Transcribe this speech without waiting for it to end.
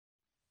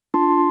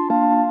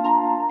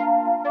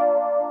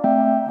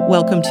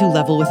Welcome to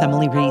Level with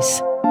Emily Reese.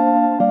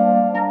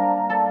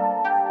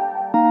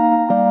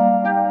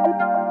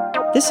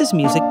 This is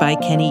music by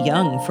Kenny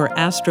Young for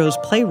Astro's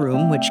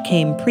Playroom, which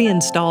came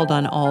pre-installed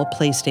on all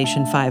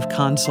PlayStation 5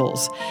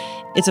 consoles.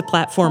 It's a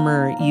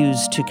platformer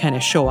used to kind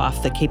of show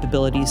off the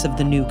capabilities of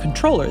the new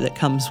controller that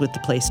comes with the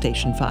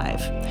PlayStation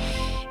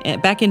 5.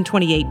 Back in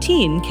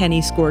 2018,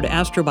 Kenny scored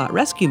Astrobot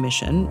Rescue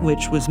Mission,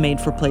 which was made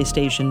for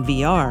PlayStation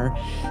VR,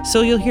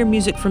 so you'll hear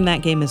music from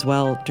that game as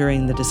well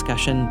during the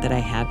discussion that I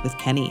had with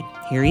Kenny.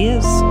 Here he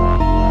is.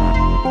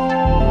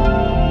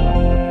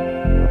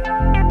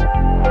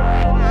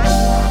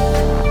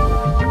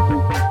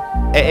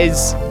 It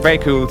is very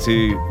cool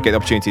to get the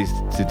opportunity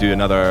to do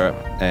another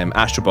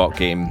Astrobot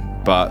game,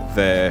 but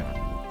the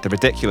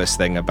ridiculous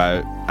thing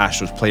about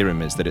Astro's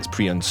Playroom is that it's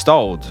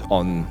pre-installed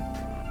on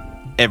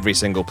every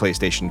single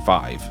PlayStation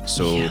 5.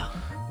 So,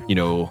 you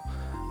know,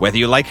 whether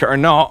you like it or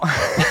not,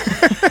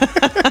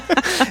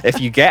 if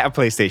you get a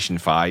PlayStation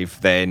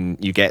 5, then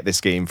you get this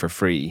game for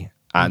free.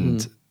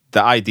 And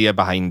the idea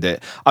behind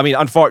it, I mean,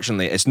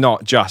 unfortunately, it's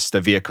not just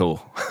a vehicle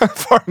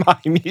for my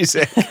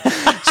music.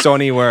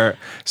 Sony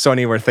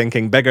were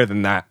thinking bigger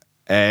than that.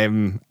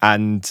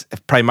 And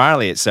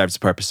primarily it serves the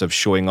purpose of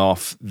showing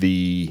off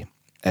the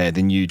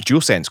new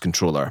DualSense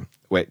controller,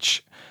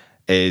 which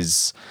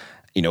is,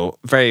 you know,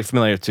 very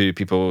familiar to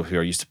people who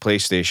are used to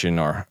PlayStation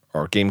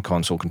or game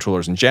console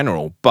controllers in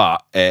general,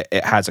 but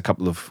it has a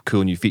couple of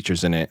cool new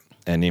features in it,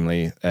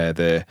 namely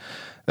the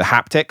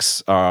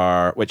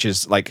haptics, which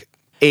is like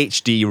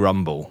HD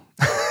rumble.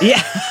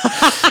 Yeah.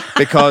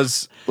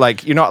 Because,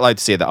 like, you're not allowed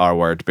to say the R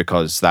word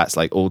because that's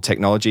like old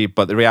technology,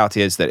 but the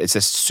reality is that it's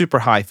a super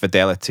high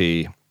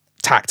fidelity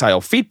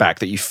tactile feedback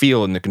that you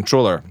feel in the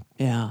controller.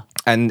 Yeah.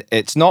 And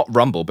it's not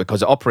rumble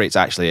because it operates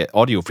actually at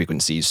audio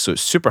frequencies, so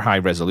it's super high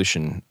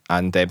resolution.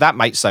 And that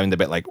might sound a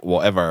bit like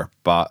whatever,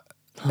 but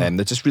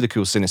there's just really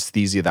cool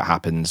synesthesia that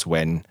happens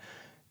when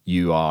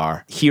you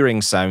are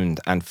hearing sound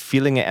and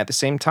feeling it at the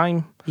same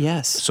time.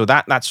 Yes. So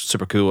that's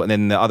super cool. And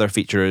then the other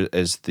feature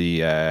is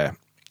the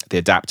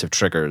adaptive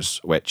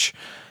triggers, which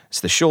is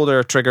the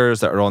shoulder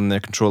triggers that are on the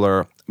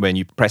controller. When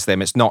you press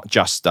them, it's not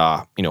just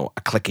a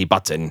clicky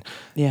button.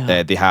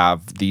 Yeah. They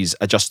have these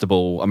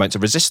adjustable amounts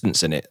of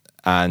resistance in it,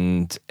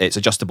 and it's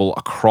adjustable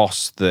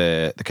across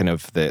the kind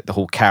of the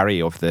whole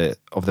carry of the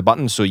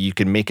button. So you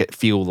can make it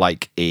feel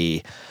like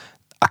a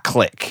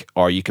click,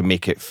 or you can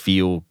make it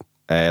feel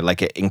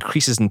like it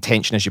increases in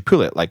tension as you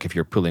pull it, like if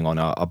you're pulling on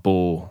a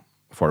bow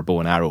for a bow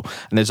and arrow.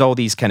 And there's all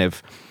these kind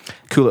of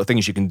cool little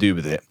things you can do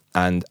with it.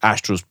 And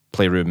Astro's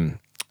Playroom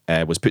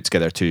was put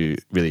together to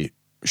really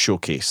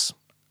showcase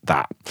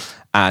that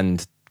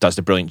and does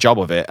a brilliant job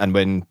of it. And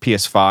when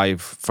PS5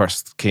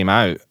 first came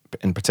out,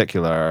 in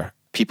particular,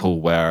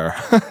 people were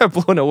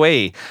blown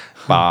away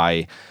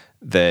by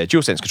the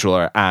DualSense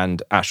controller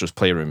and Astro's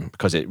Playroom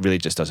because it really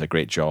just does a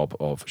great job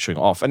of showing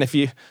it off. And if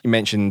you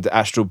mentioned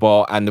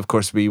Astrobot, and of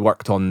course we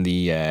worked on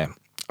the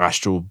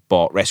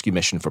Astrobot Rescue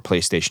Mission for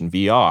PlayStation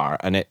VR,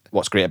 and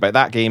what's great about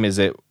that game is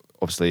it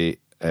obviously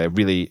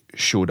really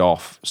showed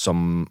off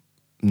some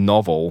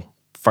novel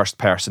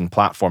first-person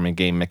platforming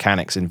game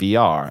mechanics in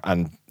VR,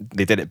 and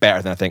they did it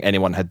better than I think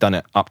anyone had done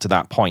it up to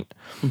that point.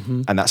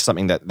 And that's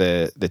something that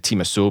the team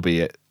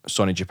Asobi at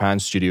Sony Japan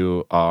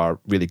Studio are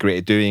really great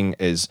at doing,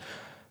 is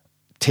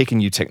taking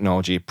new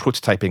technology,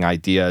 prototyping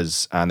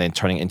ideas, and then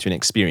turning it into an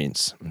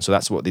experience. And so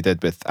that's what they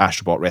did with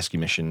Astrobot Rescue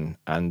Mission,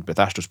 and with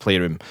Astro's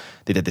Playroom,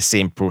 they did the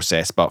same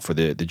process, but for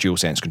the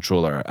DualSense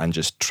controller, and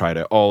just tried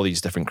out all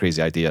these different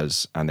crazy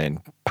ideas, and then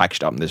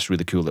packaged up in this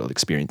really cool little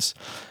experience,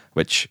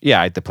 which, I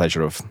had the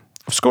pleasure of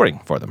scoring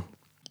for them.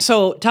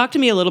 So talk to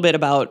me a little bit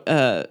about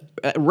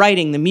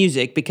writing the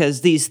music, because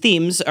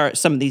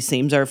some of these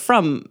themes are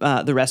from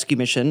the Rescue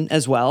Mission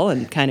as well,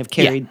 and kind of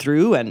carried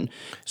through. And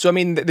so, I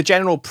mean, the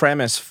general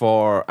premise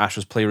for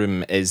Astro's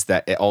Playroom is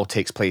that it all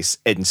takes place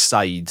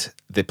inside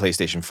the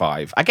PlayStation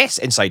 5. I guess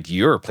inside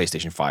your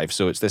PlayStation 5,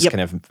 so it's this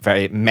kind of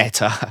very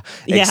meta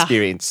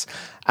experience.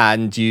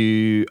 And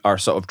you are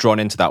sort of drawn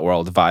into that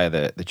world via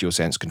the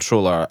DualSense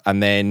controller.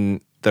 And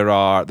then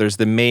there's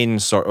the main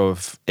sort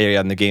of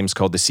area in the games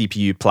called the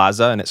CPU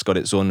Plaza, and it's got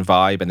its own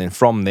vibe. And then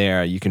from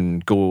there, you can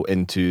go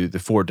into the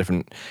 4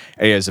 different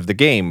areas of the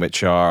game,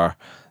 which are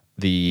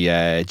the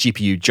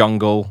GPU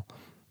Jungle,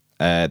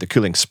 the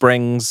Cooling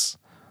Springs,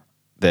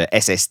 the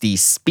SSD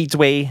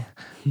Speedway,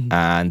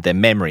 and the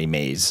Memory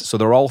Maze. So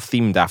they're all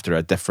themed after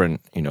a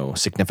different,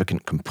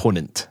 significant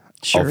component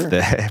of the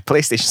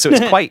PlayStation. So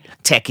it's quite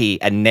techie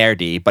and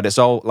nerdy, but it's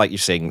all, like you're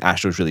saying,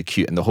 Astro's really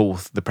cute, and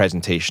the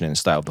presentation and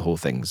style of the whole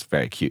thing's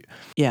very cute.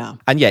 Yeah.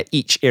 And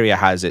each area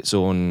has its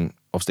own,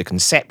 obviously,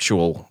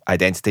 conceptual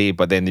identity,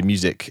 but then the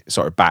music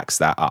sort of backs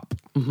that up.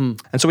 And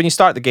so when you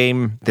start the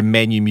game, the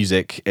menu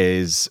music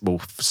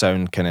will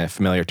sound kind of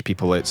familiar to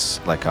people.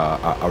 It's like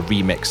a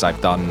remix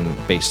I've done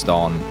based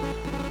on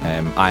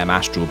I Am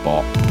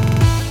Astrobot.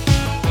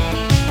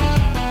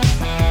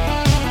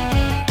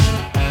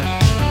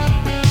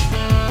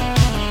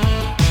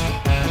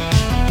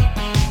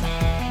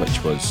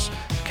 Which was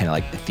kind of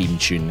like the theme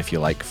tune, if you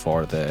like,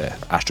 for the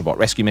Astrobot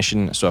rescue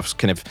mission. So I've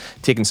kind of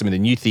taken some of the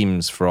new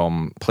themes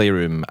from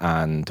Playroom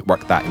and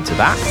worked that into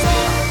that.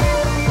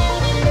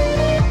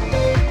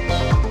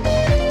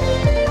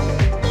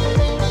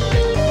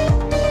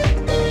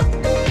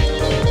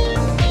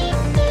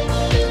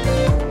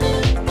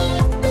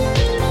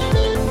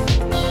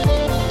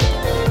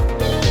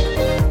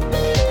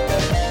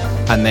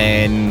 And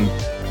then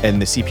in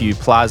the CPU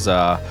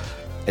Plaza,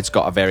 it's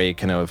got a very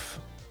kind of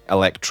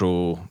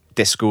electro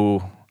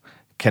disco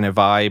kind of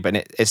vibe, and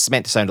it's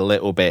meant to sound a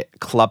little bit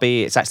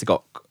clubby. It's actually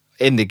got,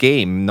 in the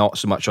game, not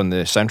so much on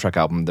the soundtrack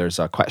album, there's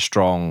a quite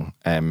strong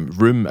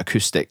room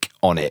acoustic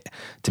on it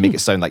to make it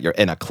sound like you're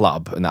in a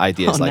club. And the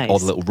idea is like all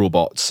the little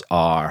robots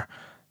are,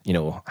 you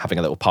know, having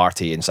a little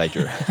party inside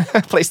your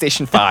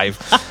PlayStation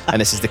 5. And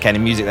this is the kind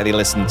of music that they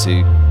listen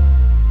to.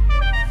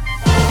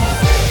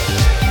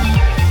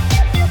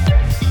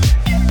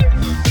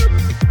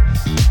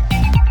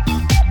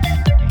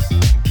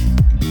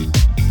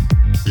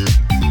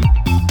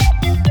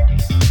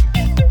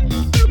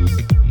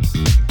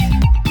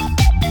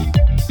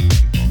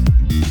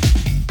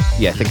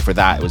 Yeah, I think for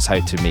that, it was how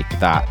to make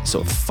that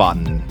sort of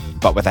fun,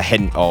 but with a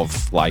hint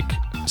of like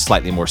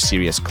slightly more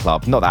serious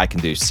club. Not that I can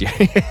do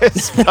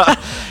serious,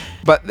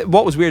 but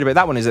what was weird about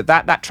that one is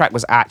that track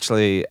was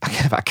actually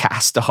kind of a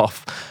cast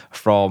off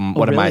from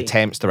one of my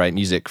attempts to write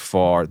music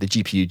for the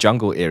GPU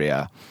Jungle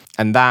area.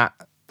 And that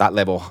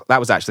level, that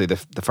was actually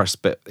the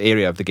first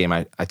area of the game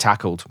I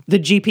tackled. The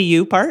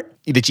GPU part?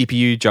 The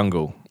GPU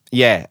Jungle.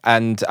 Yeah,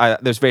 and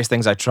there's various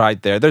things I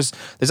tried there. There's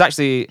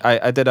actually,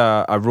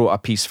 I wrote a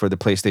piece for the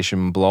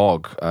PlayStation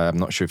blog. I'm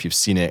not sure if you've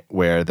seen it,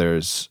 where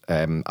there's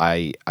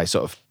I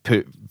sort of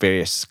put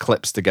various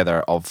clips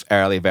together of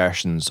early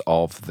versions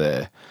of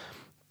the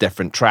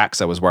different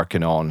tracks I was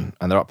working on,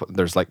 and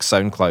there's like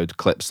SoundCloud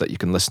clips that you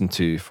can listen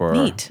to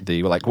for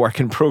the like work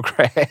in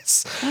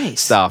progress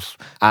stuff.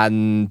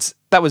 And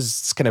that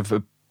was kind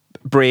of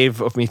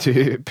brave of me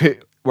to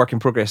put work in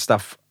progress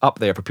stuff up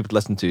there for people to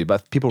listen to,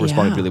 but people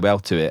responded really well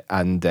to it,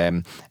 and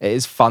it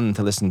is fun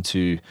to listen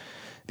to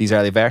these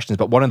early versions.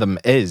 But one of them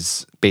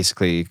is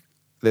basically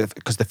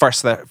because the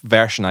first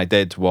version I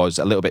did was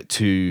a little bit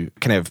too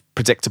kind of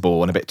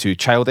predictable and a bit too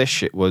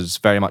childish. It was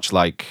very much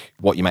like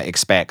what you might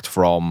expect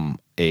from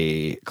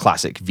a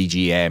classic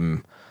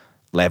VGM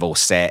level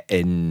set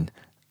in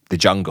the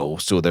jungle.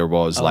 So there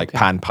was like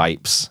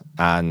panpipes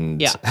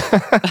and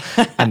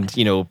and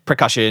you know,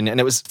 percussion, and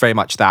it was very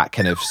much that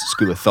kind of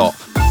school of thought.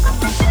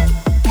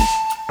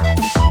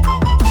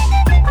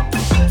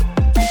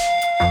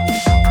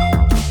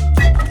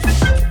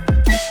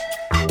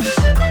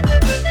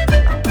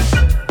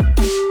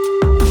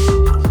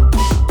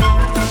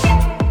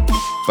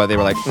 But they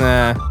were like,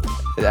 nah.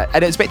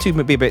 And it's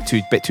maybe a bit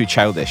too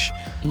childish.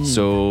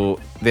 So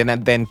they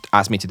then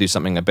asked me to do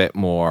something a bit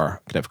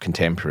more kind of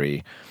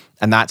contemporary.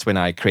 And that's when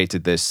I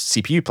created this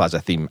CPU Plaza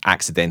theme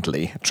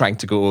accidentally, trying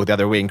to go the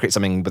other way and create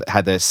something that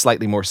had a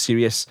slightly more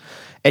serious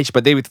edge.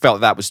 But they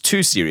felt that was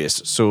too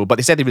serious. But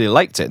they said they really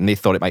liked it and they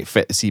thought it might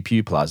fit the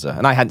CPU Plaza.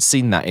 And I hadn't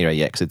seen that era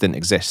yet because it didn't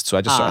exist. So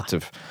I just sort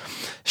of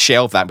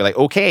shelved that and be like,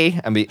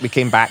 okay. And we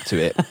came back to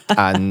it.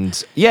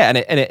 And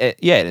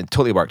it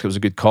totally worked. It was a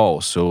good call.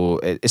 So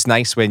it's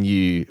nice when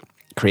you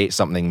create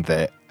something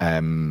that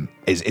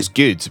is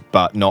good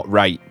but not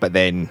right, but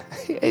then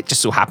it just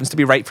so happens to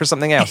be right for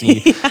something else,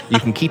 and you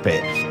can keep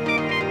it.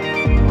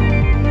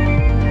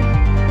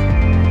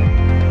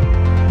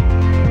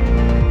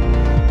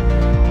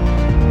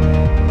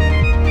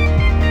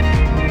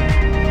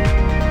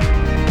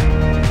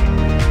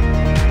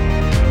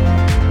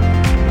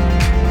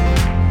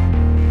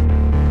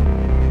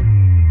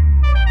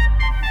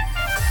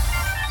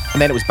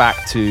 And then it was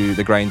back to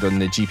the grind on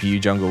the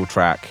GPU Jungle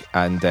track.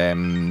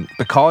 And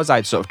because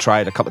I'd sort of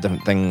tried a couple of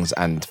different things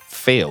and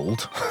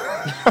failed,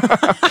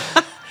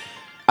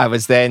 I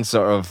was then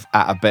sort of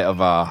at a bit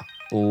of a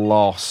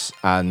loss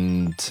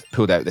and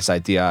pulled out this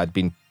idea I'd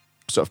been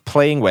sort of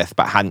playing with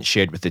but hadn't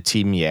shared with the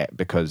team yet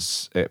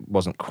because it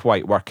wasn't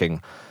quite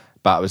working.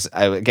 But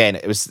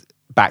it was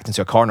backed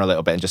into a corner a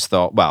little bit and just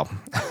thought, well,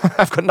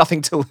 I've got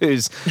nothing to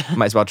lose.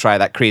 Might as well try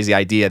that crazy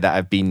idea that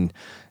I've been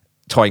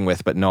toying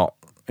with but not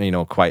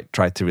quite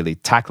tried to really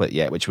tackle it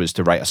yet, which was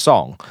to write a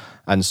song.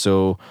 And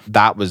so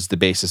that was the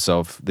basis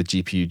of the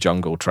GPU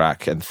Jungle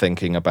track, and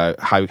thinking about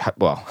how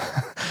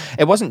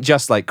it wasn't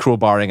just like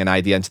crowbarring an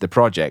idea into the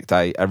project.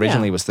 I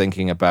originally was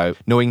thinking about,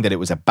 knowing that it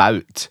was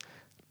about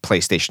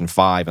PlayStation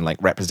 5 and like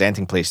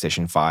representing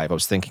PlayStation 5, I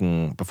was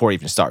thinking, before I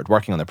even started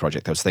working on the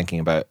project, I was thinking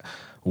about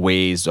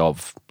ways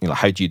of,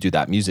 how do you do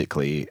that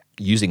musically,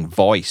 using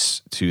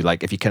voice to,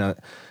 like, if you kind of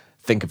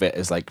think of it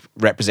as like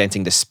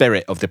representing the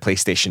spirit of the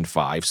PlayStation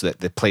 5, so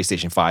that the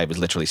PlayStation 5 was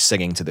literally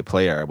singing to the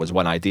player, was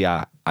one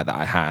idea that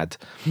I had.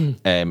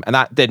 And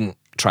that didn't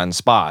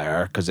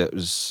transpire because it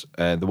was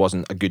there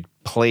wasn't a good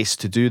place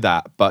to do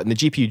that. But in the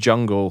GPU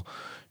Jungle,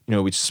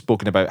 we'd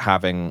spoken about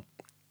having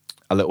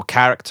a little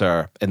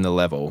character in the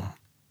level,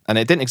 and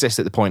it didn't exist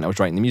at the point I was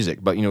writing the music,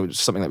 but it was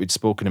something that we'd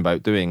spoken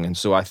about doing. And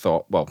so I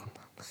thought, well,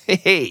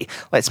 hey,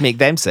 let's make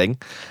them sing.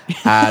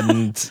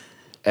 And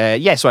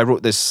so I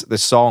wrote this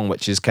song,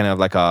 which is kind of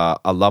like a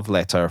love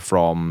letter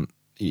from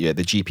the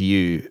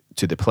GPU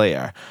to the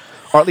player.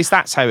 Or at least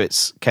that's how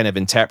it's kind of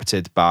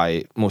interpreted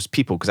by most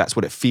people, because that's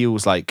what it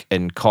feels like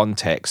in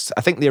context.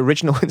 I think the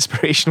original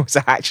inspiration was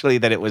actually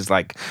that it was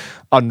like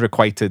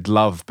unrequited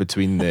love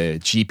between the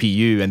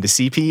GPU and the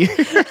CPU.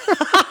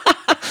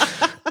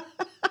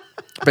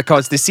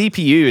 Because the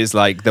CPU is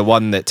like the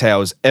one that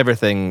tells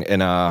everything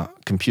in a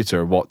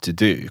computer what to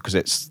do, because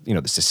it's,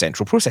 it's the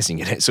central processing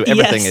unit. So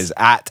everything is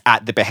at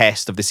the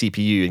behest of the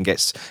CPU and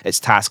gets its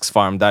tasks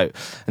farmed out.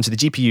 And so the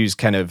GPU is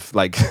kind of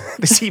like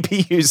the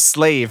CPU's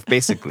slave,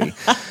 basically.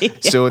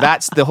 So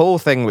that's the whole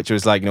thing, which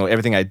was like,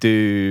 everything I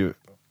do,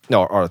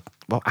 well,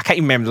 I can't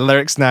even remember the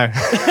lyrics now.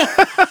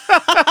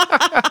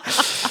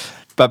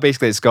 But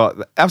basically, it's got.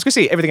 I was going to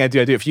say everything I do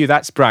it for you.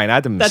 That's Bryan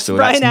Adams. That's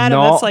Bryan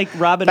Adams. That's like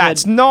Robin Hood.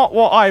 That's not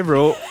what I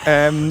wrote.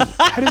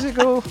 How does it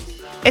go?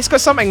 It's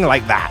got something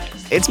like that.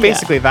 It's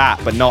basically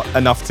that, but not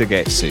enough to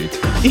get sued.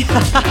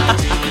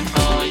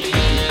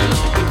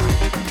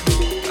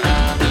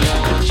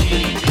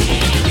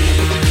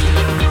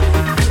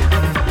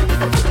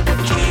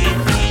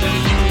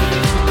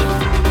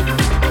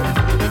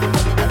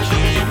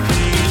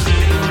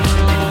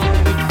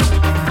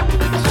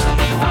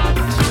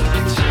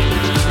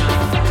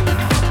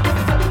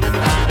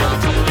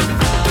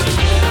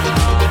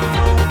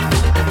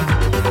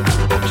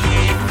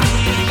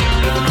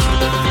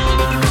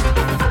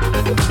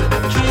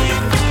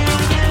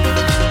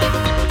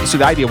 So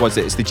the idea was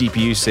that it's the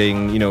GPU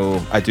saying,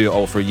 I do it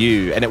all for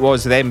you. And it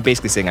was them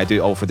basically saying, I do it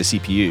all for the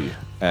CPU.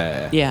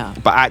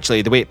 But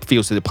actually, the way it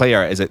feels to the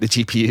player is that the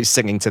GPU is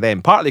singing to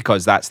them, partly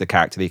because that's the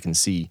character they can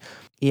see.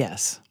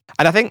 Yes.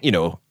 And I think,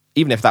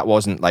 even if that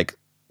wasn't like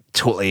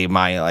totally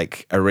my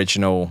like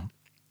original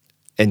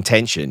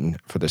intention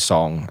for the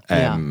song,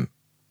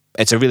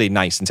 it's a really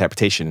nice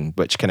interpretation,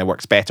 which kind of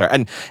works better.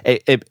 And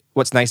it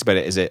what's nice about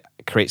it is it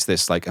creates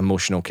this like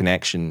emotional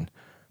connection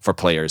for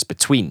players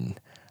between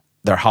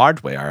their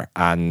hardware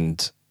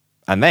and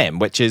them,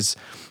 which is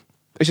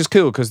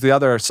cool, because the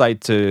other side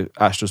to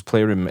Astro's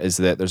Playroom is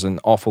that there's an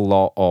awful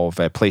lot of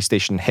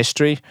PlayStation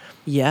history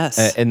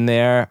in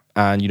there,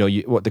 and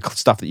what the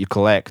stuff that you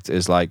collect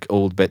is like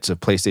old bits of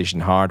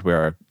PlayStation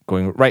hardware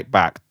going right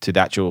back to the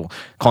actual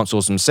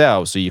consoles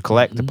themselves. So you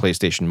collect the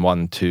PlayStation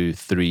 1, 2,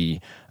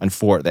 3, and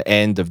 4 at the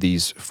end of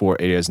these 4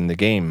 areas in the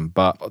game.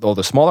 But all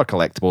the smaller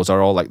collectibles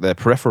are all like the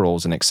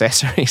peripherals and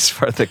accessories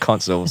for the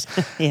consoles,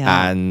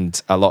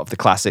 and a lot of the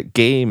classic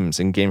games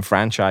and game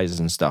franchises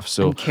and stuff.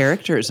 So and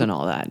characters and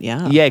all that,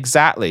 yeah,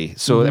 exactly.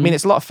 So I mean,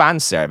 it's a lot of fan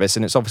service,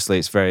 and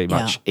it's very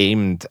much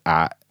aimed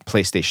at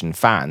PlayStation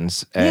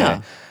fans.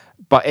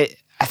 But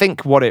I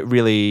think what it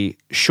really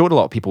showed a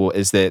lot of people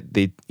is that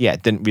they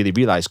didn't really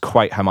realize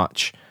quite how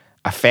much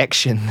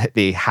affection that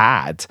they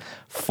had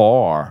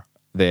for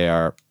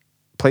their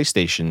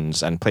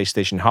PlayStations and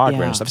PlayStation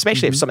hardware and stuff,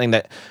 especially if something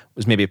that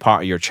was maybe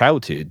part of your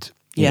childhood.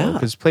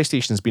 Because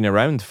PlayStation's been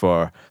around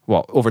for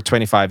over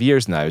 25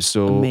 years now.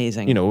 So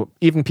amazing.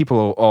 Even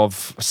people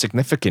of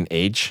significant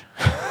age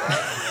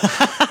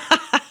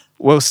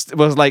will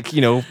like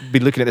be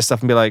looking at this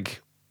stuff and be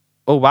like,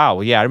 oh wow,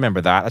 I remember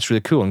that. That's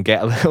really cool, and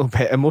get a little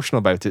bit emotional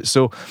about it.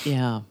 So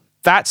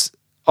that's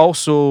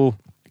also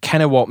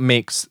kind of what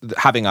makes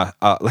having a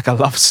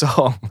love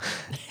song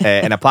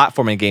in a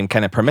platforming game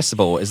kind of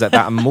permissible, is that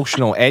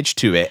emotional edge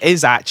to it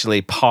is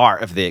actually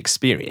part of the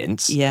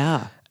experience.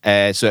 So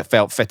it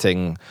felt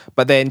fitting.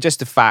 But then just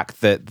the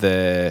fact that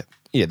the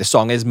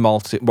song is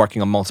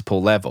working on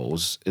multiple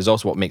levels is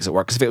also what makes it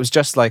work. Because if it was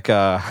just like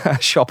a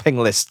shopping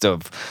list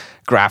of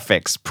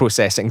graphics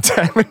processing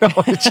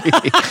terminology,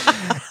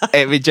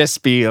 it would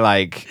just be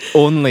like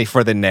only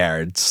for the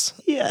nerds.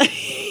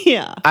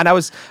 And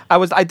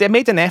I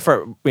made an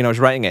effort when I was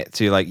writing it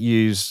to like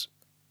use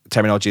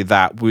terminology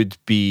that would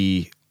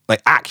be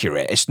like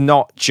accurate. It's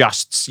not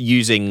just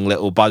using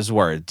little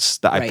buzzwords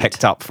that I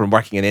picked up from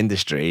working in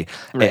industry.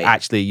 It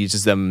actually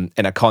uses them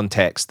in a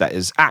context that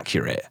is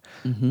accurate.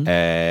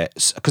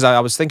 Because I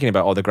was thinking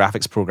about all the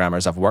graphics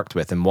programmers I've worked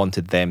with and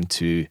wanted them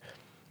to,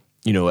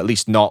 at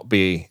least not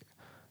be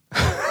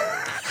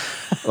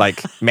like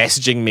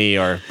messaging me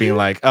or being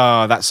like,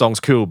 oh, that song's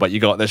cool, but you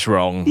got this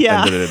wrong.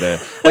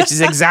 Which is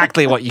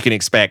exactly what you can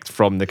expect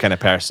from the kind of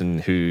person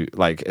who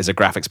like is a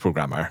graphics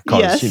programmer.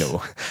 Because,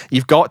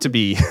 you've got to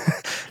be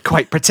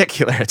quite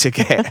particular to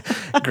get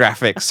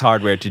graphics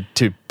hardware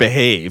to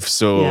behave.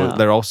 So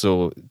they're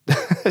also,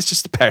 it's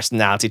just a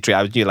personality trait.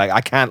 I was like,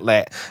 I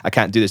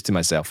can't do this to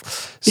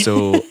myself.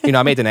 So,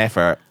 I made an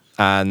effort,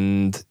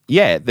 and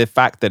the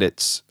fact that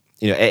it's,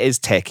 it is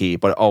techie,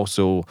 but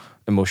also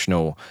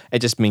emotional, it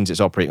just means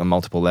it's operating on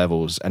multiple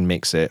levels and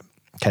makes it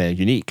kind of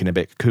unique and a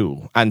bit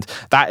cool. And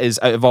that is,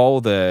 out of all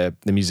the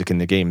music in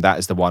the game, that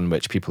is the one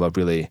which people have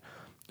really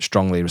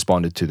strongly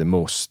responded to the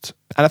most.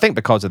 And I think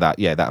because of that,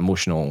 that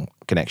emotional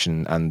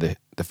connection and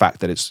the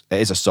fact that it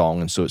is a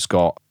song, and so it's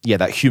got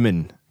that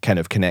human kind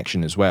of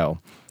connection as well.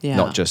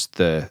 Not just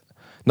the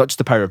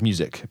power of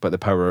music, but the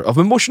power of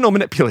emotional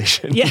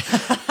manipulation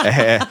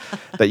that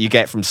you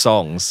get from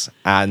songs.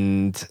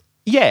 And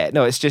it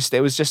was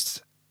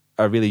just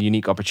a really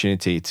unique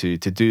opportunity to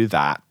do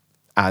that.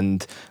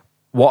 And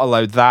what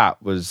allowed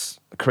that was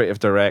creative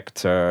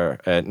director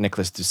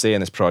Nicholas Doucet in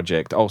this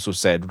project also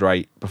said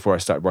right before I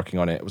started working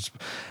on it, was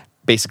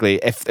basically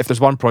if there's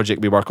one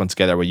project we work on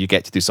together where you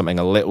get to do something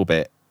a little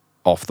bit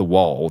off the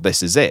wall,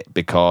 this is it,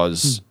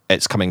 because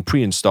it's coming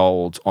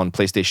pre-installed on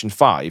PlayStation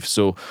 5.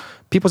 So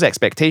people's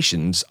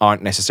expectations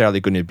aren't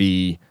necessarily going to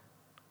be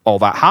all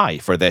that high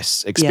for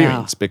this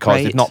experience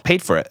because they've not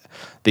paid for it.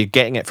 They're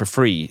getting it for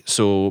free.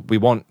 So we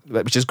want,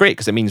 which is great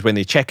because it means when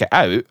they check it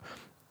out,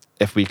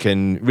 if we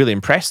can really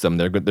impress them,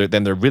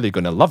 then they're really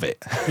going to love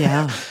it.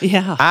 Yeah,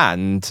 yeah.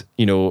 And,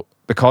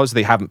 because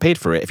they haven't paid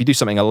for it, if you do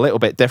something a little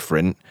bit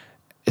different,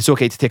 it's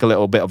okay to take a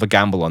little bit of a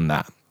gamble on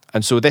that.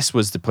 And so this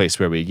was the place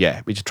where we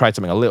just tried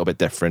something a little bit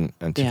different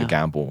and took a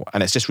gamble.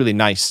 And it's just really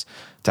nice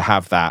to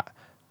have that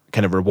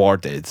kind of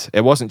rewarded.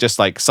 It wasn't just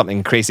like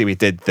something crazy we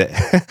did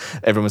that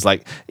everyone was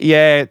like,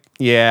 yeah,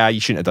 you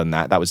shouldn't have done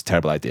that. That was a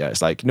terrible idea.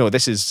 It's like, no,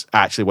 this is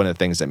actually one of the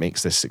things that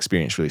makes this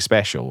experience really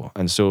special.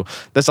 And so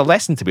there's a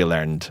lesson to be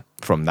learned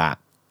from that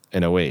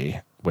in a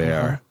way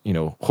where,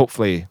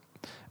 hopefully,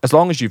 as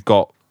long as you've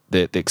got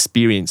the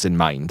experience in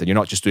mind and you're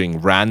not just doing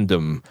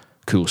random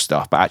cool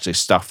stuff, but actually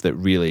stuff that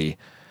really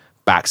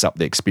backs up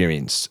the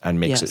experience and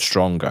makes it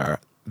stronger,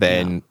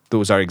 then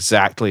those are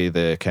exactly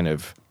the kind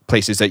of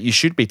places that you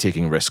should be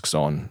taking risks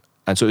on.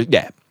 And so,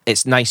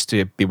 it's nice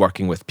to be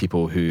working with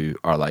people who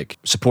are like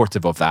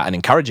supportive of that and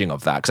encouraging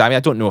of that. Because I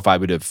don't know if I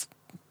would have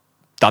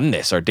done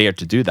this or dared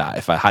to do that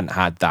if I hadn't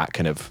had that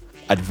kind of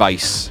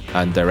advice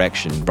and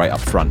direction right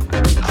up front.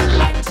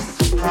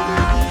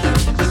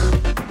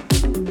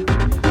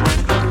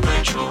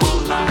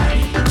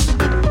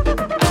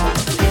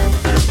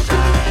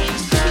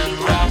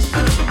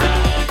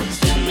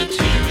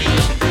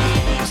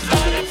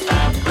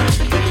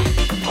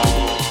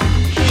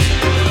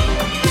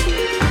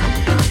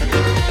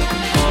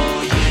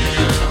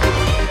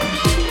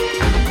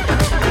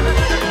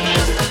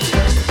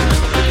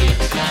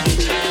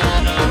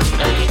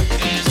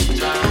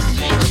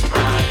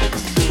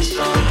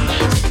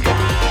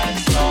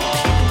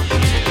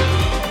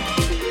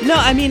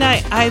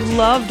 I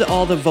loved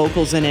all the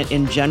vocals in it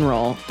in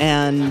general,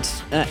 and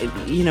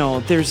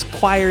there's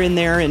choir in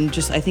there, and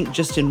I think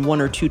just in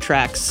one or two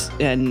tracks,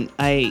 and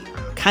I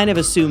kind of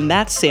assumed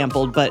that's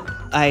sampled, but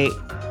I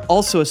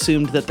also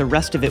assumed that the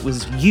rest of it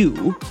was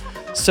you.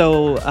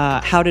 So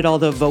how did all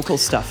the vocal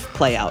stuff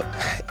play out?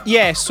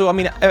 Yeah, so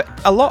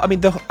a lot.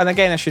 And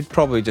again, I should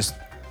probably just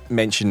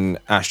mention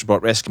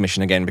Astrobot Rescue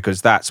Mission again,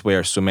 because that's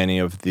where so many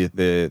of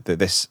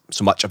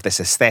so much of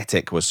this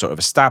aesthetic was sort of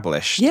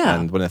established. Yeah.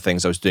 And one of the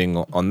things I was doing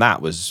on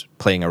that was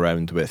playing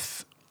around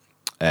with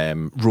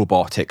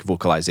robotic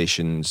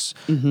vocalizations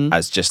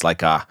as just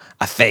like a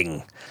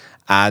thing.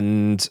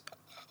 And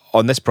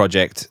on this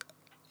project,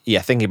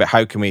 thinking about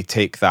how can we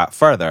take that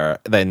further,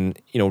 then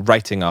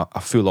writing a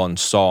full-on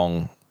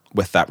song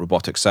with that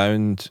robotic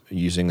sound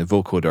using the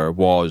vocoder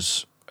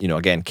was,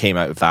 again, came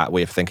out of that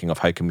way of thinking of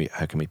how can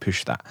we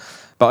push that.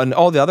 But on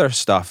all the other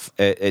stuff,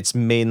 it's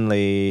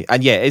mainly,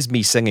 and it is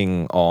me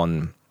singing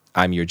on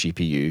I'm Your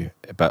GPU,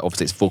 but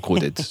obviously it's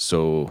vocoded.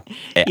 So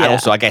and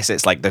also I guess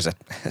it's like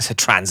it's a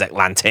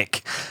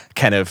transatlantic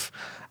kind of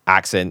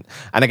accent.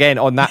 And again,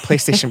 on that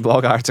PlayStation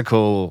blog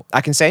article,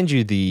 I can send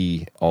you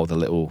all the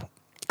little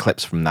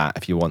clips from that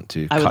if you want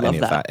to cut any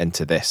of that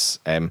into this.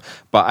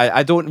 But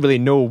I don't really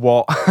know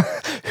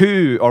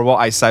who or what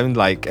I sound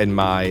like in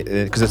my,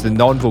 because the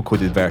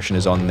non-vocoded version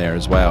is on there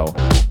as well.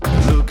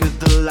 Look at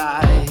the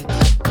light,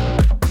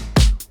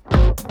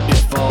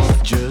 it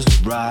falls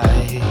just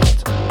right.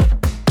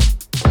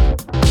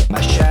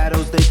 My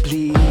shadows they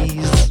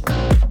please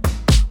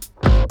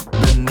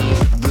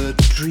beneath the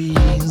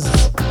trees,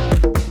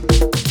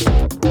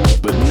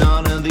 but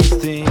none of these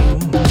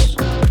things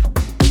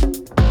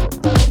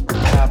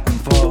happen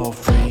for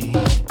free.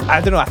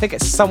 I don't know, I think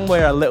it's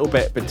somewhere a little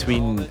bit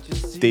between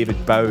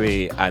David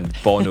Bowie and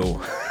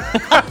Bono.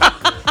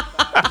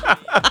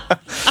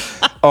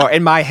 Or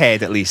in my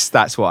head, at least,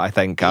 that's what I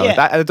think.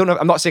 I don't know.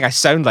 I'm not saying I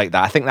sound like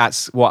that. I think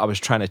that's what I was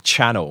trying to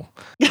channel.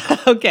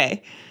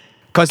 Okay.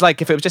 Because,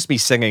 if it was just me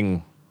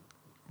singing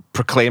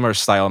Proclaimer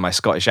style in my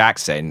Scottish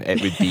accent,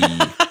 it would be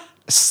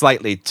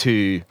slightly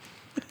too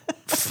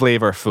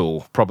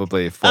flavorful,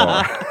 probably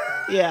for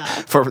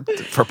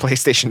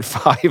PlayStation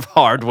 5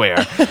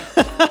 hardware.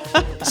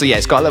 So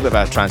it's got a little bit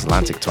of a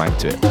transatlantic twang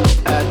to it.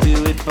 I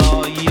do it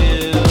for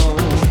you.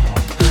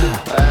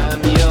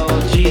 I'm your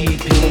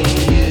GPU.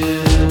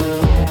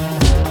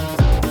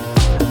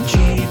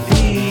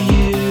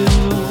 GPU.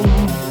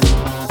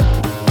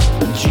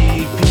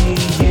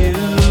 GPU.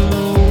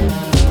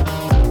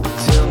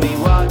 Tell me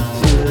what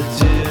to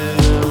do,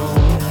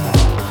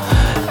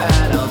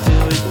 and I'll do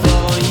it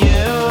for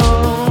you.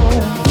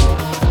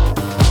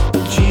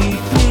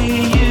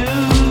 GPU.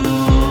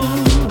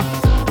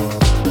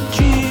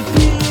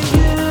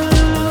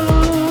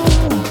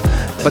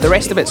 But the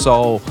rest of it's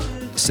all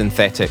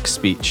synthetic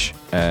speech.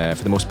 For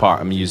the most part,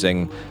 I'm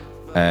using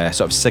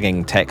sort of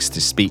singing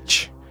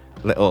text-to-speech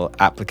little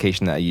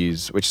application that I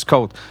use, which is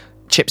called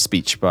Chip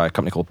Speech by a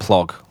company called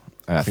Plog.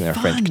 I think they're a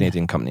French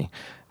Canadian company.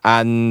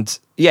 And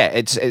yeah,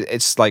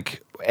 it's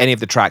like any of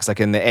the tracks, like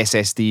in the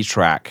SSD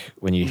track,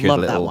 when you hear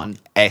Love the that little one.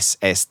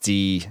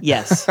 SSD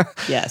Yes.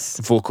 Yes.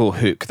 vocal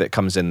hook that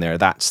comes in there,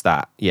 that's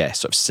that, yeah,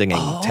 sort of singing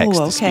text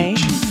to okay.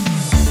 speech.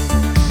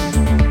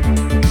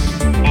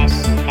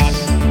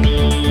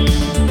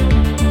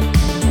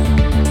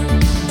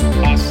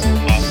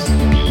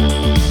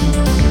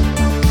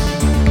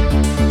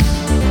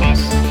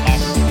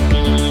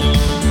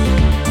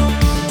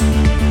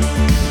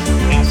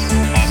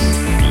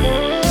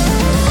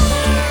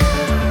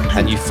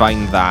 And you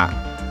find that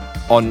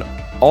on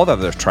all the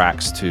other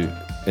tracks too,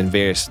 in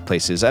various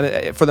places.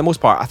 And for the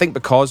most part, I think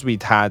because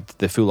we'd had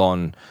the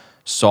full-on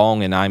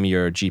song in I'm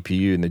Your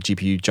GPU and the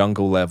GPU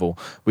jungle level,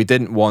 we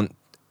didn't want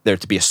there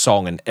to be a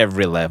song in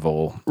every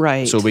level.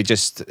 Right. So we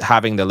just,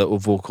 having the little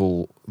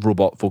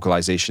robot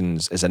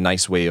vocalizations is a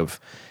nice way of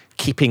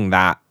keeping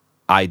that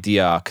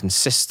idea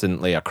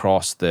consistently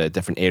across the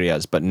different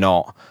areas, but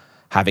not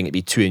having it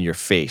be too in your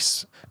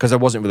face. Because there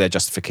wasn't really a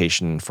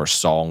justification for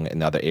song in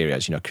the other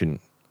areas. You know,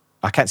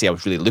 I can't say I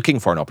was really looking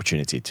for an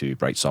opportunity to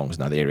write songs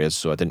in other areas,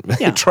 so I didn't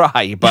really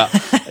try. But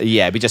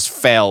yeah, we just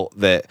felt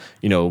that,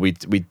 you know,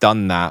 we'd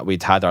done that,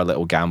 we'd had our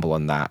little gamble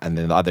on that, and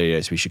then the other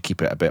areas we should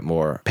keep it a bit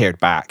more pared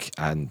back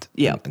and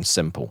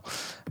simple.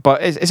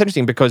 But it's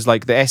interesting because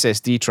like the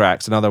SSD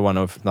track's another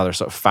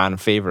sort of fan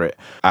favorite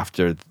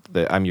after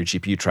the I'm Your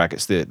GPU track.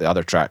 It's the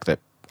other track that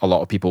a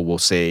lot of people will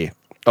say,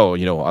 oh,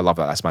 you know, I love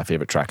that. That's my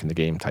favorite track in the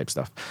game type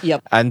stuff.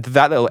 Yep. And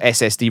that little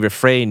SSD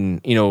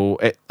refrain, you know,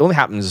 it only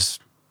happens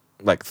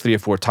like 3 or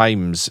 4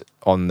 times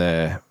on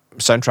the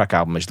soundtrack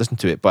album as you listen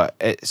to it, but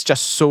it's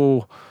just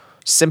so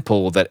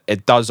simple that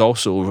it does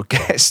also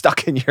get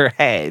stuck in your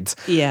head.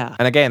 Yeah.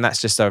 And again,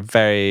 that's just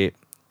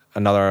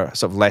another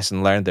sort of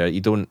lesson learned there.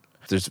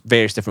 There's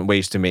various different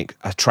ways to make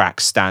a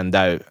track stand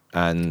out,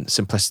 and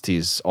simplicity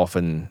is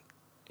often,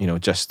 you know,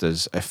 just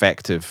as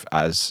effective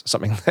as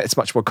something that's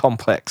much more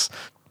complex.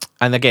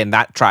 And again,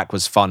 that track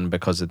was fun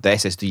because the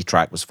SSD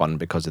track was fun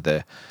because of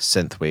the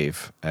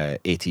synthwave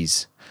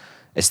 80s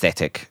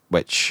aesthetic,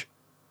 which,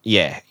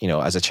 yeah, you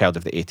know, as a child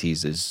of the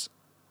 80s is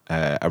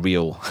a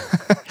real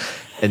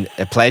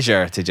a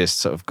pleasure to just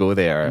sort of go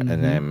there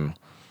and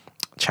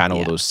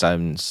channel those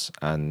sounds.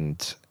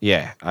 And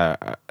yeah,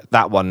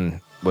 that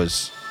one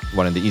was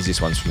one of the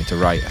easiest ones for me to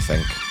write, I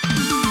think.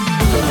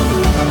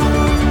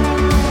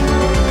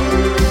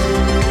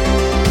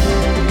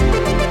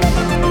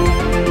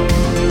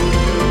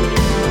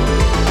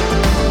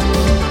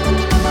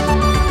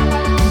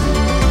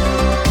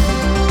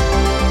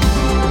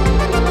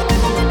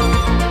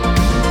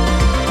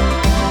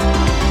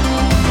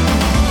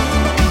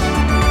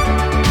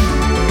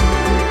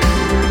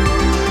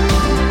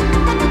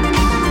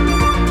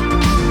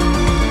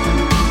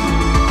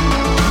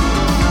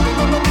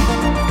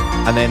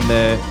 And then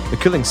the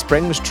Cooling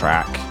Springs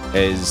track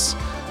is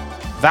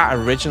that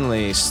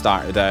originally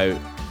started out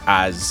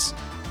as,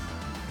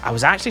 I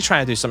was actually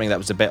trying to do something that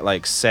was a bit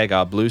like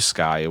Sega Blue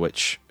Sky,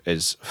 which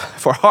is,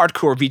 for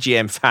hardcore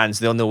VGM fans,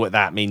 they'll know what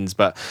that means,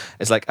 but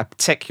it's like a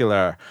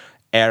particular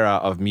era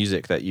of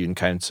music that you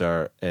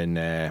encounter in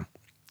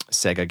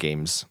Sega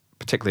games,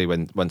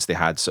 particularly once they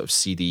had sort of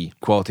CD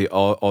quality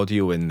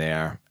audio in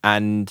there.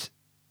 And,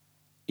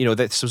 you know,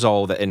 this was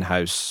all the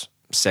in-house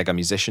Sega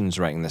musicians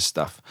writing this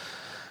stuff.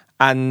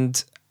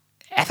 And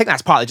I think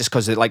that's partly just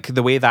because like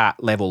the way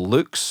that level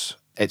looks,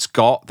 it's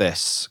got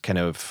this kind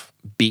of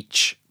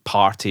beach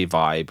party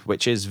vibe,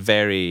 which is it's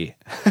very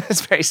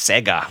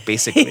Sega,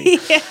 basically.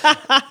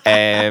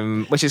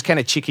 Which is kind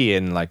of cheeky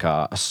in like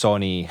a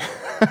Sony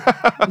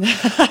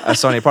a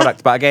Sony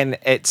product. But again,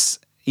 it's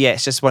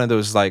just one of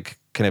those like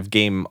kind of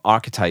game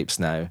archetypes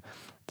now.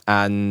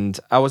 And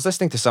I was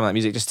listening to some of that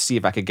music just to see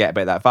if I could get a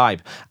bit of that vibe.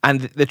 And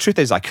the truth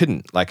is I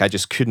couldn't. Like, I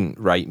just couldn't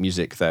write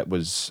music that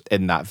was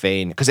in that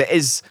vein. Because it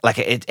is, like,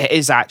 it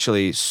is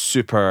actually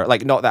super,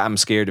 like, not that I'm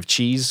scared of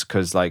cheese,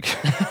 because, like,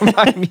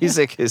 my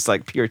music is,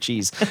 like, pure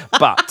cheese.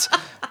 But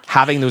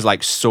having those,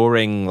 like,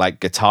 soaring, like,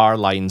 guitar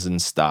lines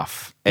and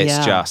stuff, it's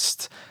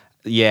just,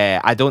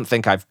 I don't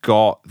think I've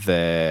got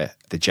the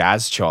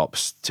jazz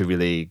chops to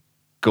really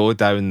go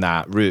down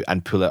that route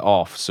and pull it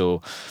off.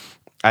 So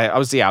I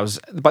was,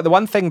 but the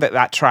one thing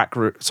that track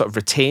sort of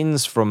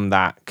retains from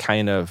that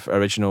kind of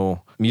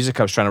original music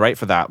I was trying to write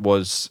for that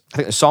was, I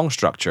think, the song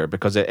structure,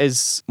 because it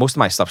is, most of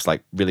my stuff's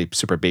like really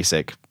super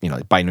basic, you know,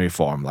 like binary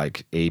form,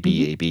 like A,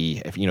 B, A,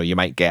 B. If, you know, you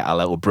might get a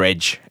little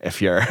bridge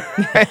if you're,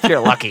 if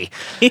you're lucky.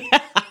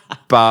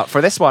 But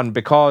for this one,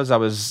 because I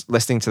was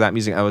listening to that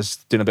music, I was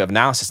doing a bit of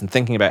analysis and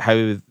thinking about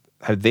how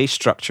they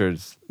structured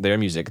their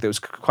music. That was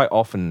quite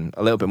often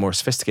a little bit more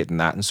sophisticated than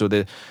that. And so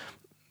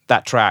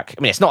that track,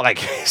 I mean, it's not like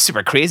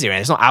super crazy, right?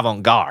 It's not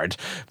avant-garde,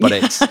 but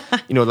it's,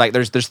 you know, like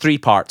there's 3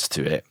 parts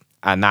to it,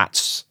 and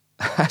that's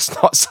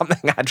not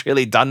something I'd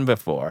really done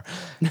before.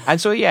 And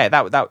so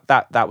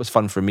that was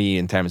fun for me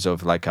in terms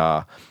of like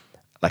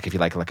if you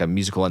like a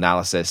musical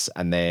analysis,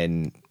 and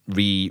then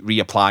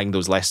reapplying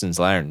those lessons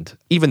learned,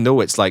 even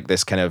though it's like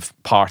this kind of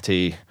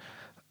party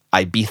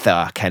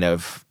Ibiza kind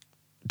of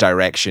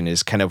direction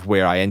is kind of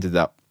where I ended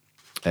up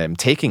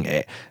taking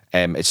it,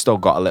 it's still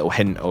got a little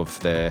hint of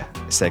the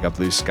Sega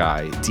Blue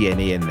Sky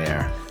DNA in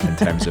there in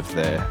terms of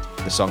the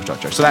song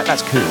structure. So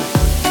that's cool.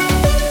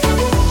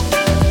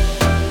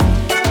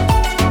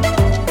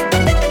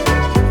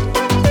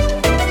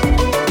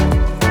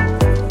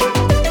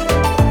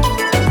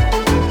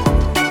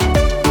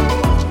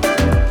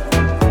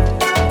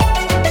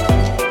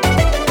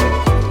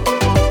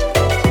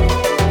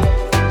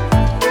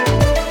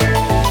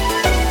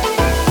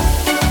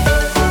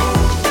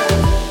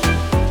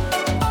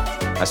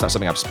 That's not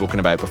something I've spoken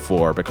about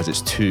before because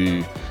it's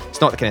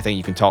not the kind of thing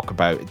you can talk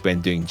about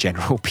when doing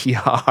general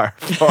PR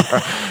for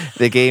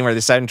the game or the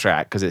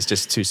soundtrack, because it's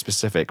just too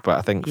specific. But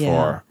I think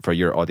for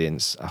your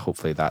audience,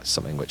 hopefully that's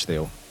something which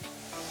they'll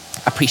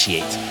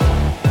appreciate.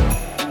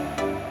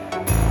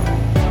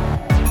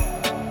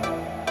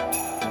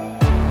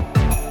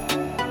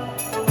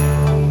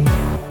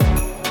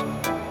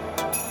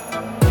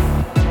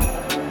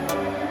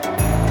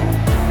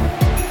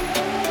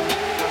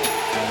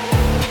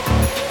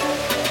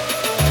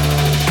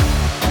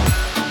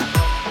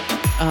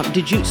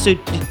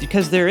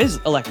 Because there is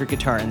electric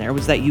guitar in there,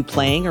 was that you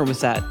playing or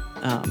was that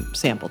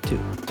sampled too?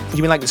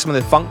 You mean like some of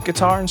the funk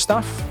guitar and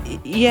stuff?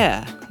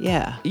 Yeah.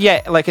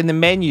 Yeah, like in the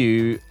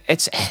menu,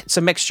 it's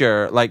a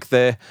mixture. Like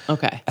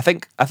okay. I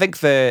think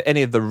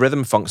any of the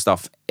rhythm funk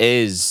stuff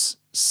is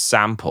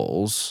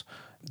samples.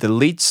 The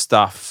lead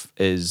stuff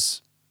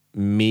is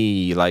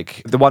me.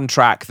 Like the one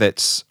track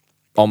that's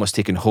almost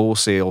taken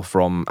wholesale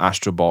from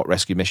Astrobot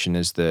Rescue Mission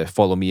is the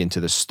Follow Me Into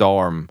the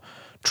Storm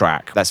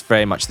track. That's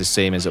very much the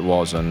same as it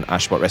was on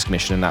Astrobot Rescue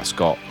Mission, and that's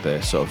got the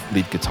sort of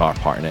lead guitar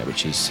part in it,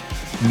 which is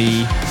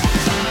me.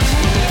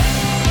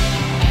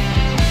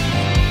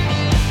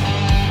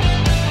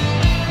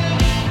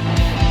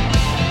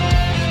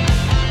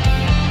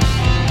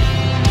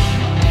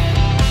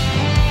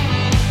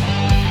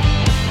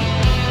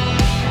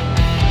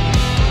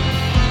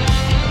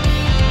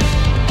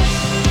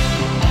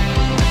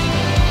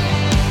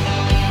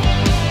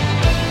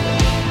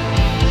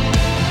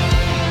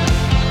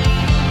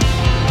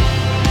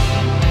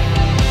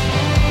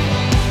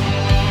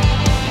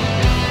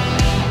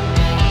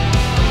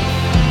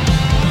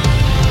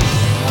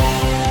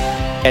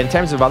 In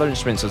terms of other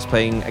instruments I was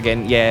playing,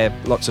 again,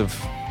 lots of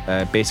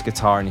bass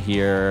guitar in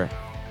here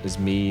is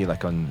me,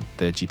 like on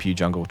the GPU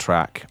Jungle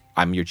track.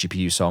 I'm Your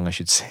GPU song, I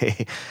should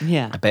say.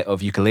 Yeah. A bit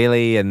of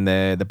ukulele in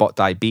the Bot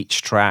Die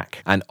Beach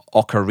track, and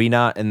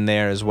ocarina in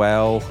there as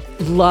well.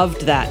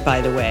 Loved that, by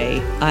the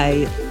way.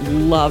 I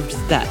loved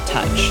that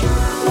touch.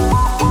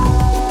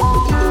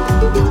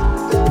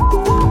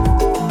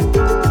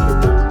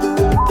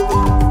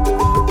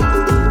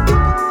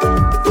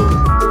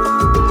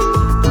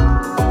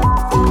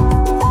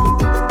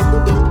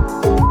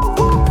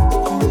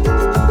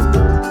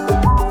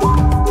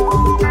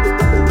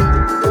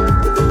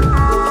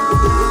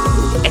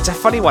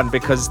 Funny one,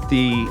 because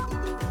it's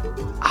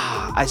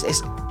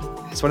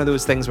one of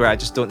those things where I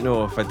just don't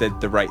know if I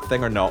did the right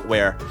thing or not,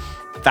 where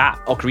that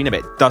ocarina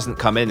bit doesn't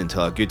come in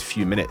until a good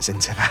few minutes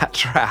into that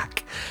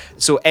track.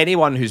 So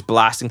anyone who's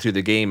blasting through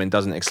the game and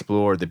doesn't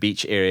explore the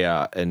beach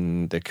area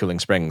in the Cooling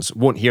Springs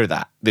won't hear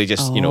that. They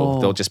just,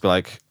 they'll just be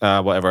like,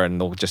 whatever,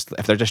 and they'll just,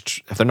 if they're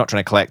not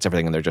trying to collect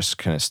everything and they're just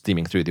kind of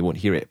steaming through, they won't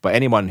hear it. But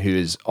anyone who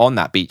is on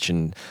that beach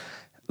and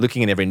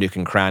looking in every nook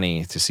and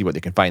cranny to see what they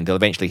can find, they'll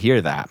eventually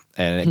hear that,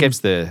 and it gives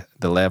the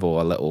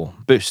level a little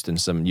boost and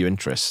some new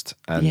interest.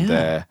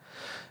 And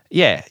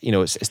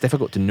it's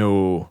difficult to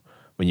know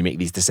when you make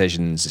these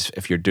decisions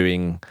if you're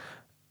doing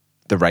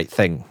the right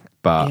thing.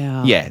 But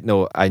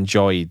I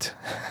enjoyed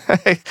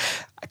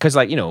because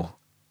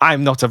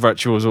I'm not a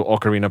virtuoso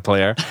ocarina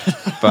player,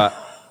 but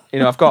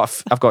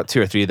I've got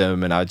two or three of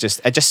them, and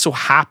it just so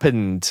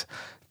happened.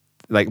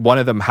 Like one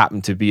of them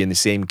happened to be in the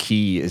same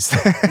key as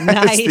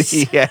nice.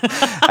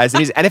 as the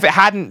music. And if it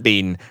hadn't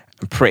been,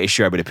 I'm pretty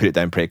sure I would have put it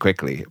down pretty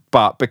quickly.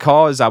 But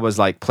because I was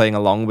like playing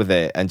along with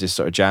it and just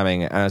sort of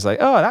jamming, and I was like,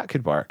 oh, that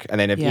could work. And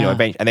then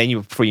eventually, and then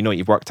before you know it,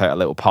 you've worked out a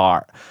little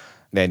part.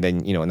 Then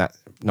and that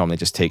normally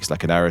just takes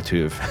like an hour or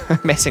two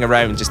of messing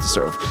around just to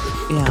sort of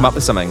come up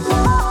with something.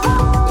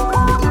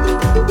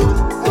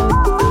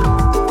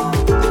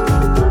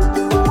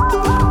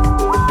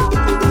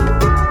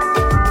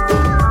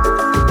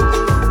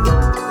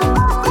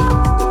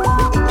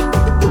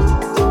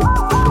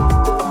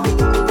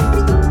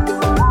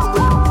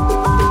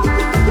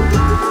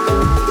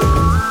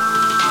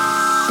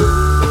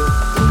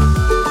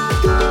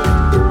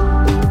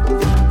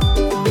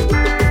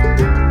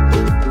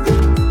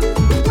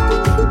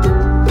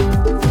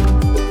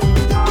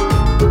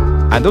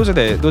 And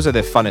those are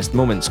the funnest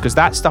moments, because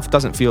that stuff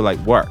doesn't feel like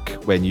work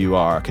when you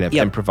are kind of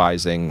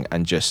improvising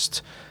and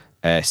just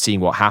seeing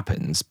what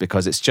happens,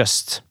 because it's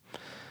just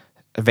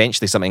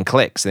eventually something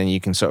clicks and then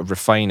you can sort of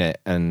refine it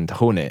and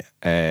hone it.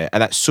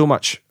 And that's so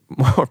much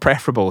more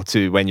preferable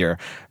to when you're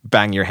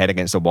banging your head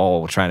against a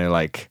wall trying to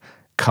like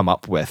come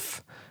up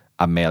with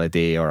a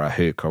melody or a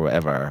hook or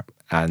whatever.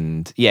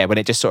 And when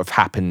it just sort of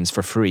happens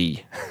for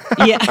free,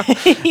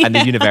 and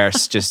the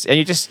universe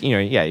you're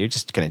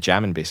just kind of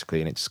jamming basically,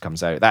 and it just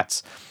comes out.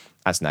 That's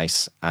that's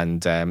nice.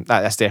 And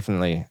that's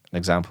definitely an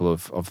example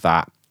of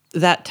that.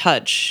 That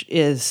touch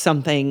is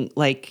something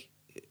like,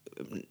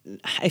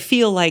 I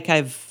feel like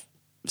I've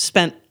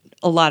spent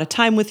a lot of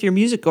time with your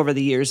music over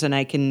the years, and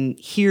I can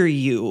hear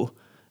you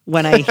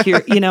when I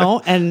hear,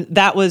 and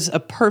that was a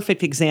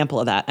perfect example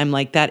of that. I'm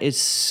like, that is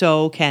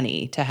so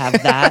Kenny to have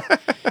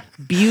that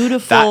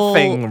beautiful That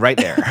thing right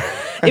there.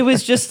 It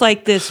was just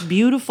like this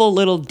beautiful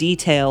little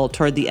detail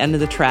toward the end of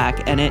the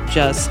track, and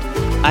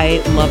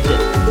I loved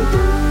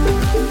it.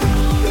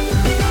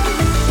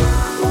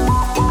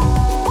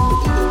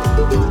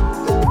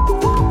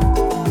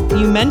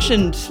 You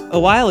mentioned a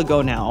while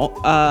ago now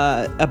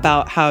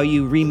about how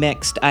you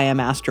remixed I Am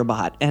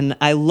Astrobot, and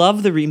I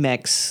love the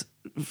remix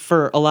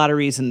for a lot of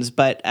reasons,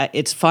 but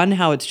it's fun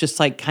how it's just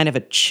like kind of a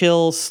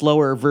chill,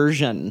 slower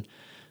version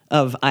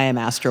of I Am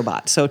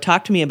Astrobot. So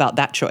talk to me about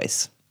that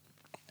choice.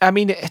 I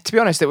mean, to be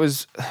honest, it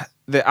was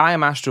the I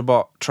Am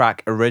Astrobot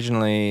track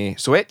originally.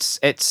 So it's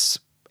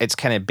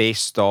kind of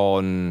based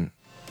on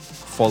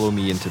Follow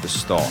Me Into the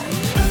Storm.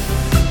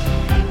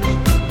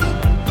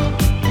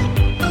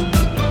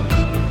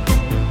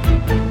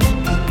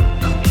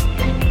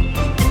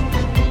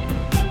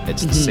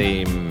 It's the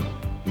same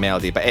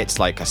melody, but it's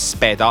like a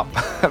sped up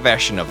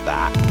version of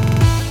that.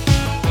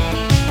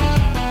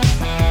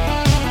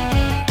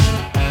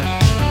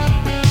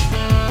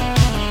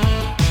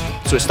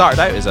 So it started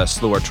out as a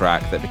slower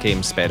track that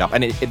became sped up.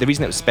 And the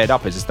reason it was sped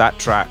up is that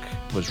track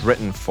was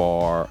written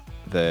for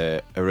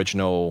the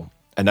original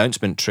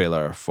announcement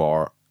trailer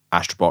for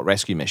Astrobot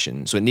Rescue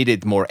Mission. So it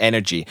needed more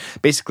energy.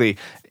 Basically,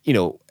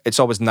 it's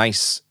always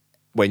nice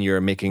when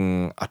you're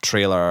making a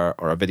trailer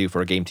or a video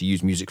for a game to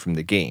use music from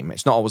the game.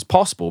 It's not always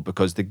possible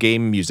because the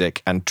game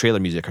music and trailer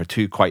music are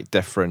two quite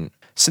different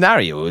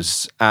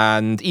scenarios.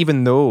 And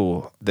even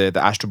though the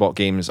Astrobot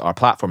games are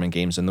platforming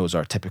games, and those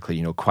are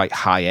typically, quite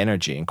high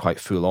energy and quite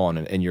full on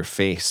and in your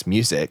face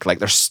music, like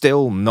there's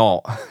still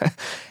not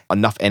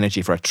enough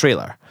energy for a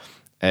trailer.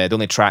 The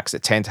only tracks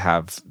that tend to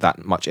have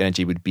that much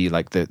energy would be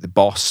like the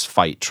boss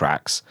fight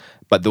tracks,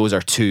 but those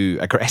are too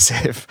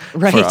aggressive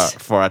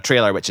for a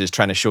trailer, which is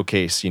trying to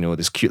showcase,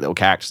 this cute little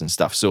characters and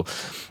stuff. So,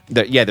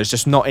 there's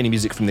just not any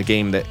music from the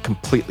game that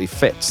completely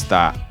fits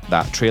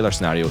that trailer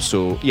scenario.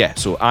 So,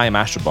 so I Am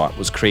Astrobot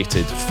was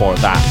created for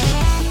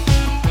that.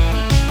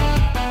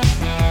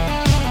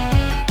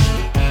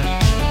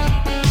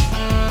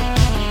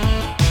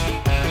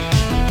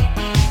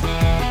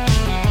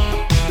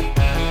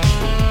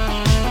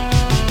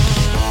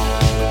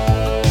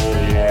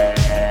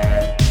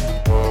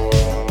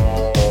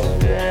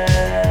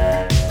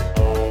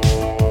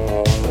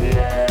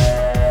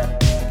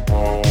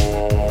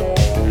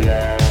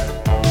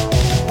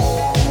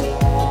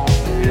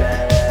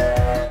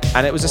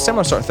 And it was a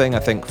similar sort of thing, I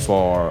think,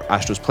 for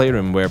Astro's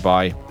Playroom,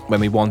 whereby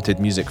when we wanted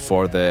music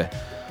for the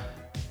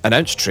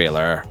announced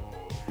trailer,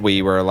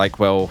 we were like,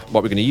 well, what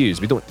are we going to use?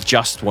 We don't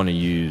just want to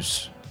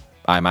use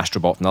I Am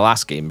Astrobot in the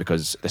last game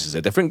because this is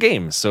a different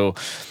game. So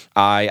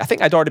I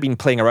think I'd already been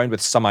playing around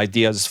with some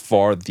ideas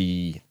for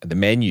the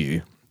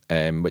menu,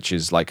 which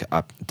is like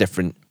a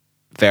different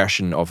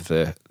version of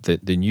the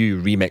new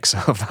remix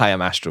of I Am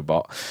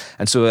Astrobot.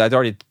 And so I'd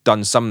already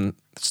done some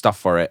stuff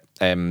for it,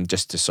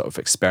 just to sort of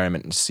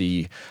experiment and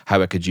see how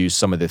I could use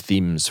some of the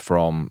themes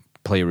from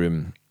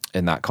Playroom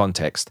in that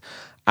context,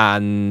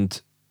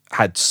 and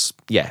had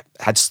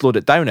slowed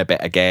it down a bit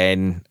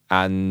again.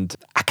 And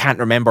I can't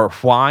remember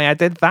why I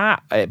did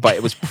that, but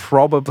it was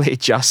probably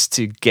just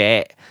to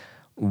get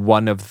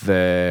one of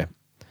the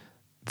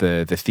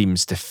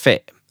themes to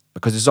fit,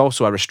 because there's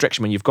also a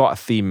restriction when you've got a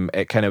theme.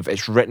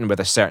 It's written with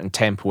a certain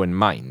tempo in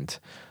mind,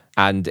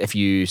 and if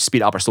you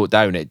speed it up or slow it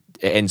down, it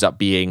ends up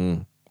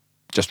being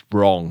just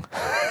wrong.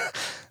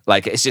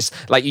 Like, it's just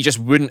like you just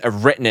wouldn't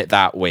have written it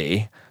that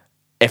way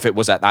if it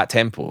was at that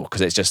tempo,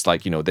 because it's just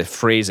like, the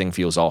phrasing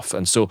feels off.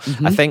 And so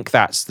I think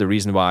that's the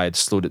reason why I'd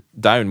slowed it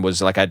down,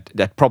 was like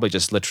I'd probably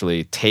just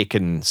literally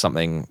taken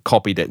something,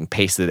 copied it and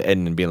pasted it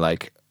in and been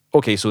like,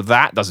 okay, so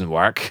that doesn't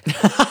work.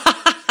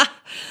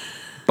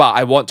 But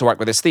I want to work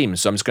with this theme,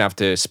 so I'm just going to have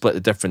to split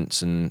the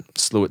difference and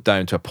slow it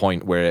down to a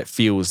point where it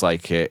feels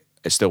like it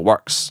still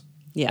works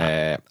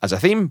as a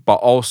theme, but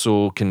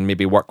also can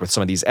maybe work with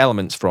some of these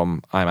elements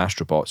from I Am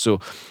Astrobot. So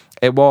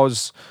it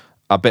was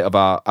a bit of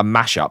a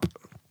mashup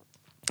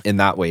in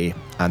that way,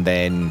 and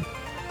then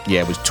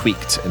it was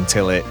tweaked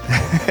until it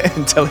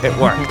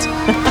worked.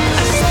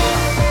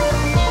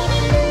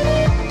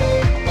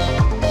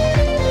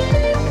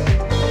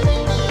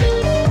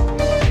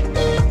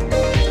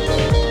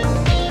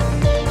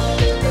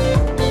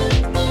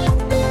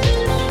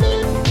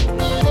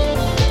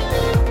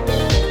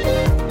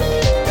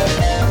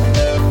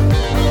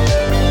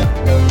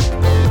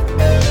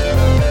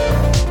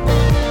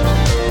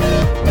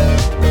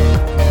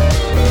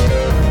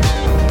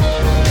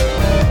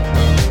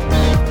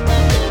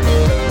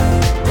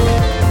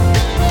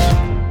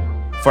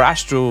 For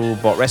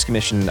Astrobot Rescue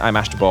Mission, I'm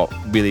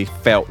Astrobot really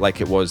felt like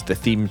it was the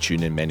theme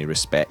tune in many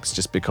respects,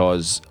 just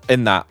because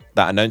in that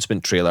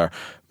announcement trailer,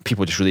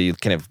 people just really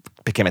kind of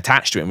became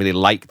attached to it and really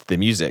liked the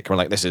music. We're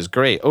like, this is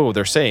great. Oh,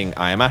 they're saying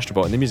I am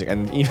Astrobot in the music,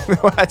 and even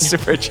though that's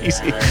super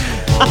cheesy.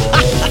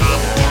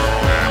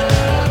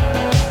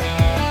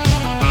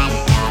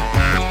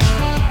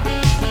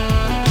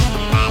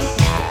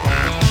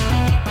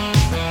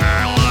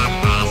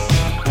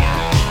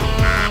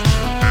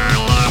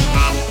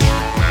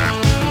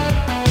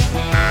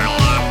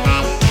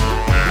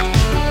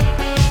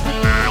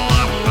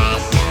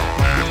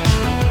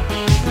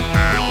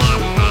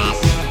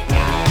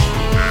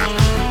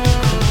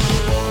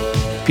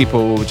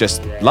 People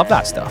just love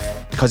that stuff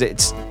because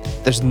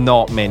there's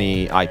not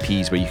many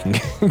IPs where you can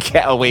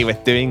get away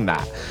with doing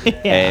that.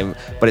 Yeah.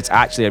 But it's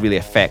actually a really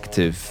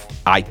effective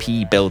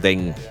IP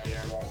building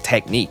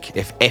technique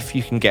if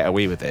you can get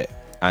away with it.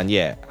 And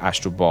yeah,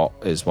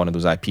 Astrobot is one of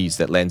those IPs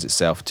that lends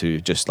itself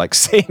to just like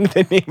saying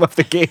the name of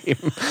the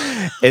game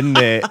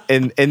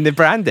in the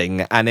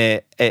branding, and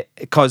it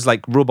because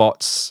like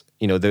robots,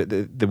 you know,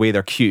 the way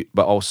they're cute,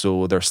 but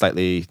also they're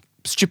slightly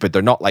stupid.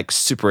 They're not like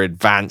super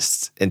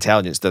advanced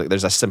intelligence.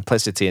 There's a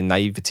simplicity and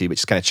naivety which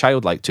is kind of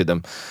childlike to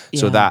them.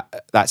 So Yeah.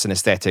 that's an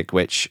aesthetic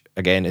which,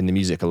 again, in the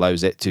music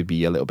allows it to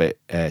be a little bit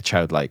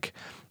childlike.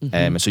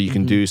 So you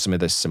can do some of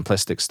this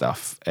simplistic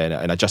stuff in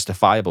a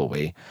justifiable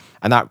way,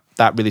 and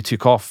that really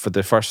took off for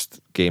the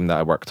first game that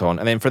I worked on.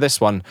 And then for this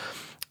one,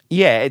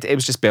 yeah, it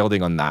was just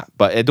building on that.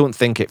 But I don't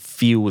think it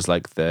feels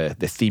like the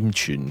theme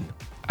tune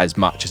as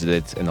much as it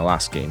did in the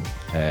last game.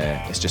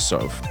 It's just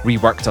sort of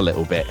reworked a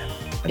little bit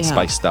and Yeah.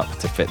 spiced up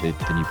to fit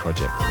the new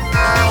project.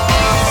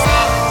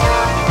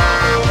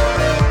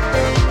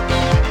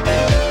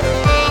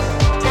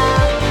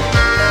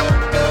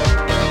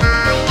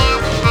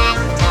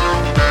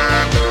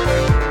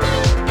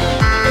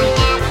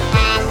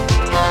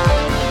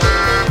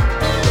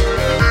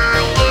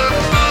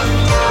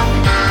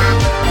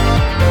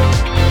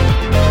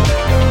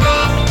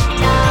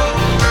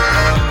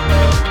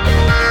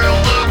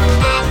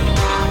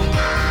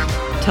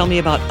 Tell me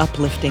about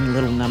Uplifting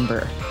Little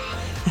Number.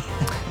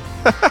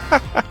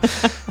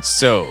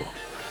 So,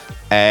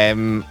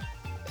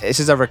 this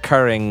is a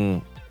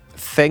recurring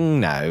thing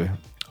now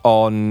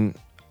on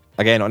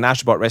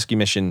Astrobot Rescue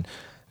Mission.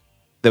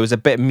 There was a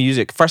bit of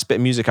music, first bit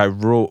of music I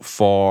wrote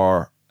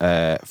for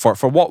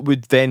what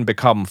would then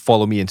become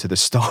Follow Me Into the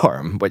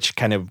Storm, which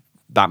kind of,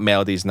 that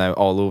melody is now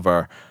all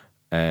over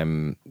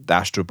the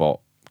Astrobot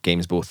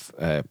games, both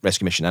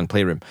Rescue Mission and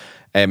Playroom.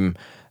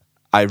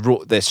 I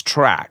wrote this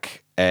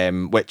track,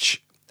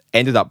 which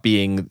ended up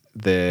being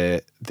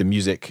the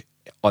music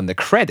on the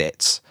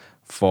credits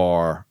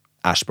for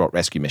Astrobot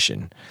Rescue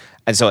Mission.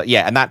 And so,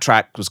 yeah, and that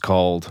track was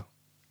called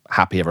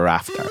Happy Ever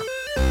After.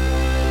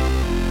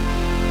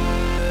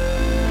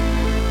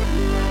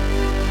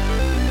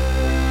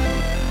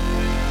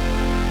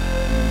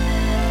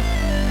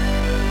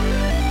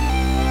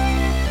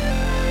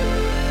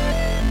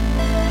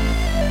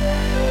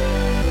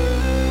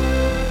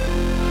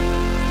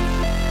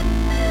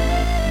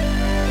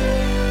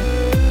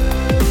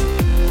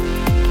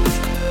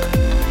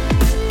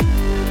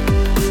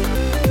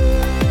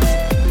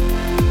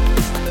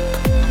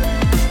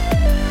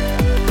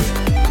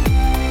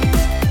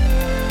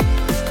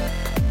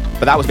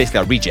 But that was basically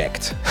a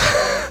reject.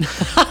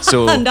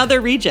 So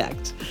Another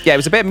reject. yeah, it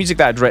was a bit of music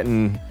that I'd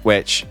written,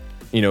 which,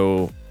 you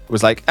know,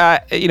 was like,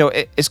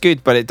 it's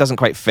good, but it doesn't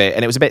quite fit.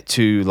 And it was a bit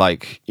too,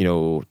 like, you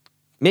know,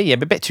 maybe a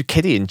bit too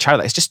kiddie and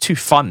childlike. It's just too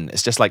fun.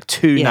 It's just like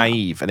too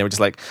naive. And they were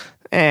just like,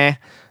 it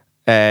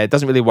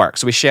doesn't really work.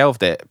 So we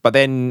shelved it. But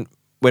then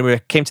when we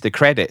came to the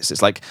credits,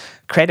 it's like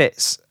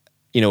credits,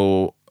 you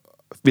know,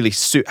 really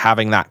suit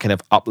having that kind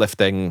of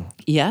uplifting,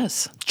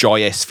 Yes.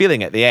 joyous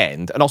feeling at the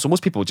end. And also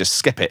most people just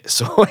skip it,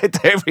 so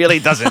it really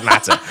doesn't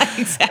matter.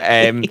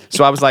 Exactly.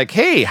 So I was like,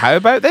 hey, how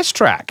about this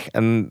track?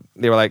 And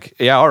they were like,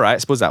 yeah, all right, I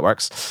suppose that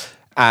works.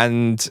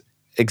 And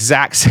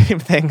exact same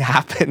thing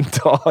happened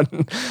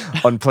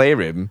on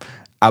Playroom.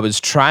 I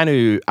was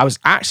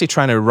actually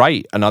trying to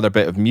write another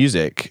bit of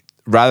music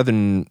rather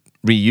than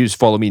reuse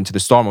Follow Me Into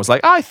the Storm. I was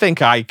like, I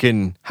think I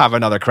can have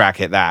another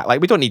crack at that. Like,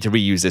 we don't need to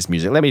reuse this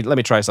music. Let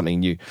me try something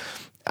new.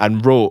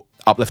 And wrote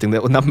Uplifting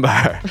Little Number.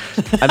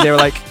 And they were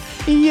like,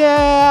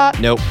 yeah,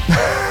 nope.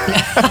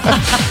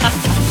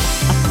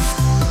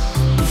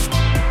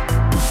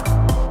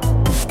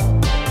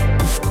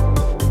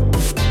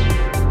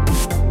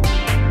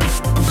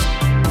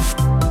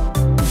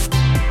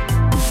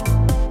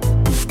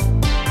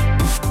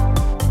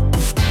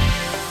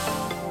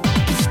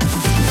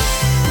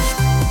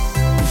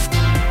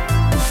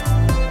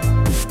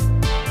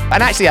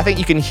 And actually, I think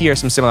you can hear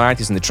some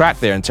similarities in the track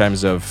there in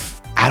terms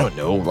of, I don't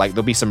know, like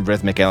there'll be some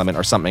rhythmic element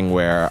or something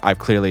where I've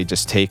clearly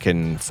just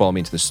taken Follow Me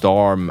Into the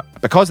Storm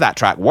because that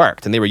track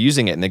worked and they were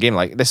using it in the game,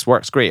 like, this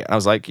works great. And I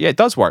was like, yeah, it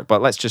does work,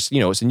 but let's just,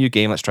 you know, it's a new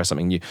game, let's try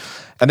something new.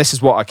 And this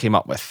is what I came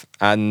up with.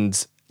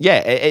 And yeah,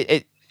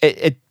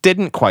 it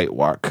didn't quite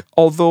work,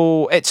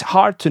 although it's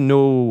hard to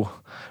know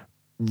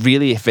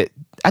really if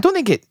I don't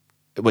think it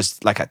was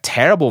like a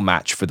terrible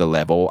match for the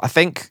level. I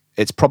think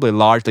it's probably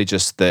largely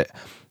just that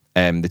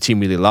the team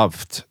really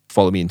loved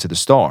Follow Me Into the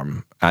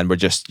Storm, and we're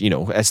just,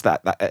 it's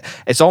that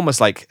it's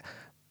almost like,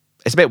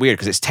 it's a bit weird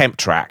because it's temp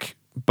track,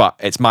 but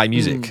it's my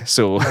music,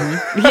 so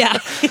Yeah.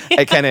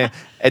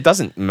 it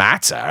doesn't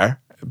matter.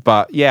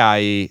 But yeah,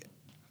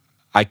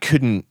 I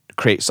couldn't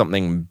create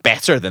something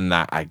better than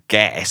that, I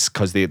guess,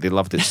 because they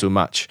loved it so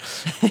much.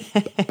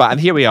 And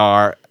here we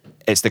are,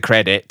 it's the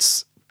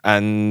credits,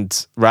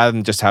 and rather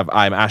than just have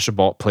I'm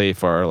Astrobot play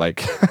for like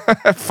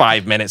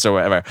 5 minutes or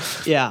whatever,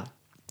 Yeah.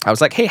 I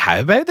was like, hey,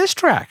 how about this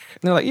track?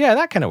 And they're like, yeah,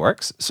 that kind of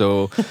works.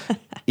 So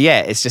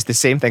yeah, it's just the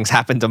same things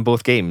happened on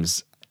both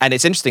games. And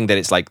it's interesting that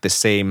it's like the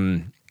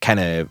same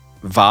kind of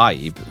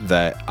vibe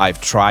that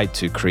I've tried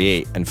to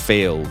create and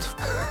failed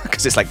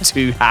because it's like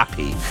too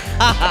happy.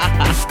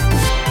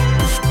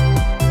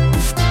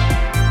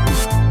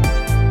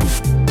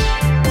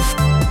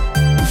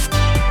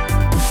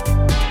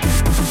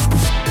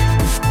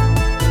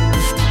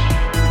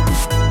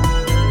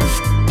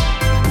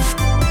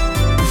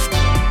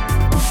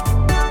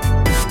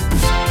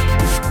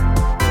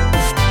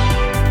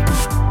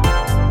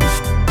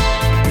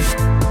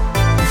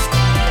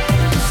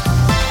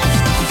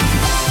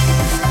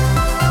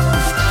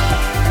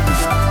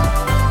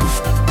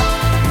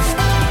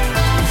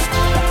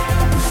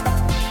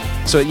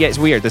 So yeah, it's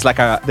weird. There's like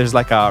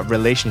a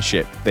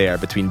relationship there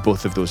between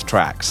both of those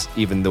tracks,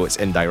 even though it's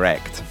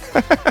indirect.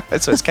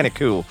 So it's kind of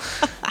cool.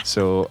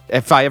 So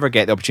if I ever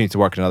get the opportunity to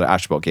work on another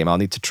Astrobot game, I'll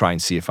need to try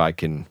and see if I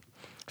can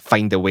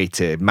find a way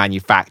to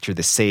manufacture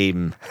the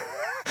same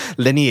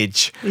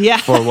lineage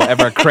for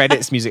whatever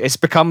credits music. It's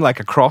become like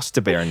a cross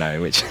to bear now,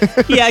 which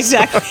Yeah,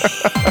 exactly.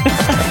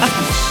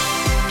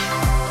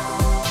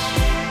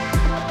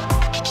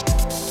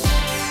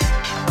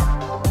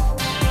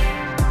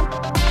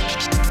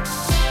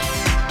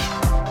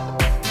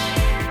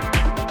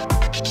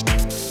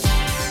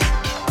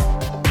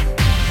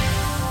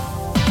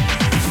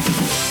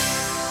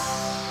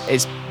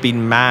 it's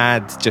been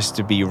mad just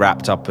to be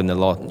wrapped up in the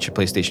launch of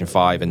PlayStation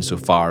 5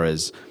 insofar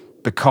as,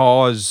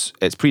 because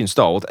it's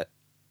pre-installed,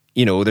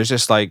 there's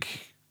just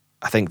like,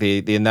 I think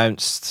they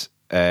announced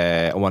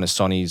on one of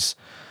Sony's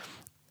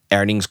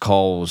earnings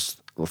calls,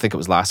 I think it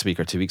was last week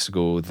or 2 weeks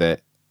ago,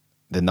 that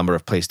the number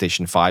of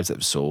PlayStation 5s that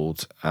have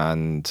sold,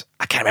 and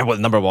I can't remember what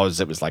the number was,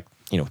 it was like,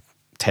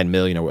 10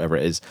 million or whatever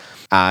it is.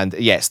 And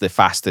yeah, it's the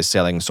fastest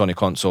selling Sony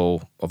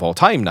console of all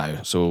time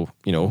now. So,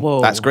 Whoa.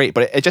 that's great.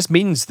 But it just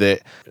means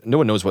that no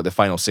one knows what the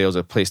final sales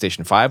of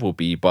PlayStation 5 will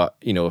be. But,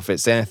 if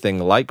it's anything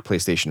like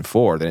PlayStation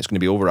 4, then it's going to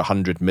be over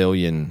 100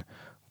 million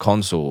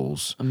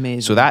consoles.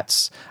 Amazing. So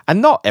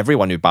and not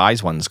everyone who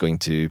buys one's going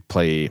to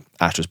play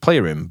Astro's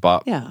Playroom,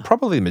 but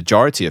probably the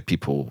majority of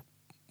people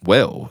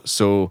will.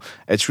 So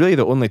it's really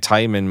the only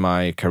time in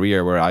my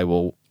career where I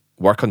will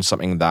work on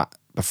something that,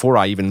 before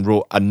I even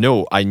wrote a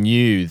note, I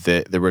knew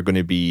that there were going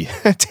to be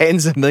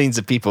tens of millions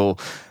of people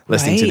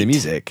listening to the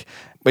music,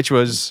 which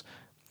was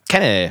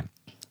kind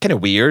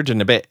of weird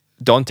and a bit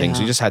daunting.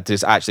 So you just had to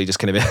actually just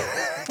kind of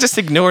just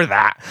ignore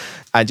that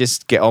and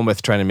just get on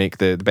with trying to make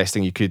the best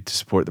thing you could to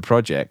support the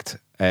project.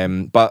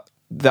 But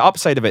the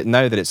upside of it,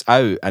 now that it's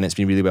out and it's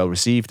been really well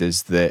received,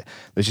 is that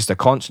there's just a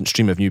constant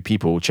stream of new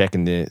people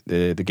checking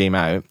the game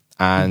out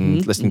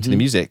and listening to the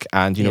music.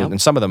 And,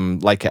 and some of them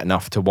like it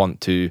enough to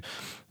want to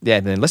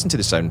then listen to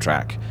the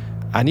soundtrack.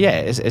 And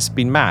it's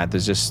been mad.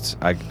 There's just,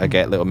 I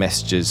get little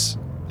messages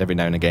every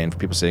now and again from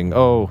people saying,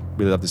 oh,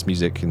 really love this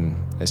music, and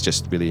it's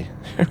just really,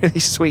 really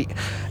sweet.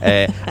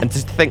 And to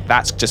think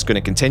that's just going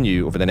to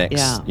continue over the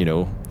next,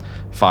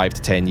 5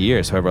 to 10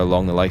 years, however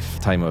long the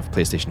lifetime of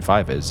PlayStation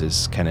 5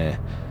 is kind of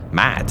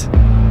mad.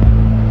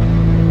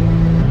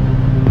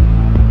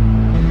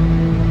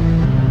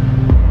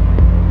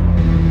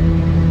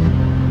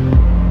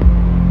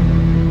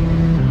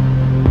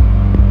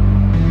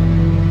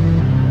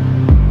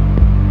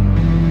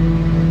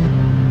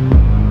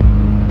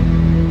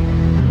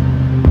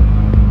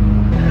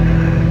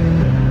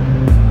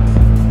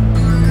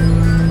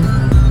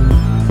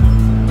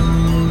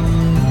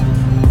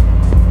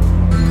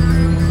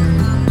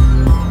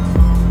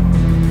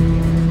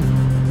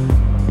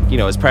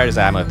 As proud as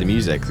I am of the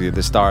music,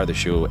 the star of the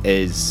show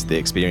is the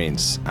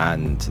experience,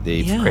 and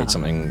they've created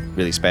something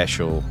really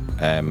special,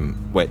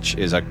 which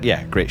is a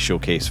great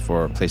showcase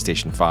for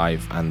PlayStation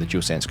 5 and the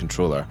DualSense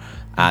controller.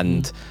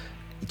 And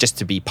just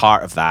to be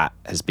part of that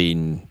has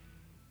been,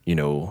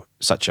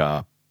 such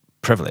a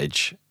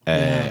privilege.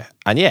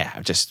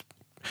 I've just,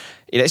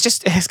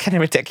 it's kind of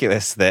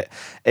ridiculous that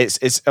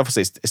it's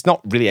obviously it's not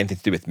really anything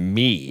to do with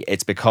me.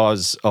 It's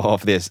because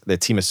of the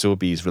Team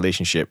Asobi's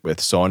relationship with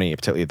Sony,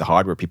 particularly the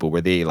hardware people,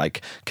 where they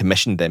like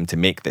commissioned them to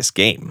make this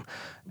game.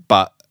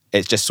 But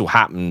it just so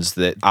happens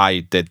that I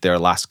did their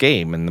last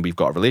game and we've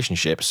got a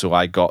relationship. So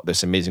I got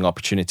this amazing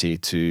opportunity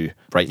to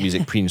write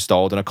music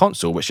pre-installed on a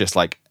console, which just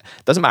like,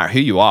 doesn't matter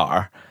who you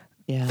are,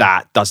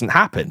 that doesn't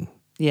happen.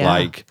 Yeah.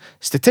 Like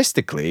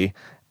statistically,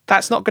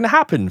 that's not going to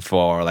happen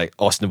for like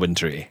Austin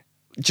Wintory.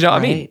 Do you know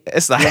what I mean?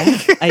 It's like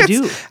I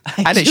do.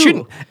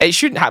 It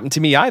shouldn't happen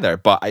to me either,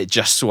 but it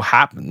just so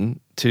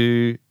happened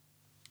to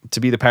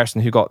be the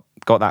person who got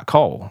that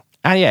call.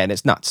 And and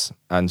it's nuts.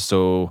 And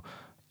so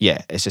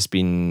it's just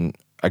been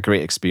a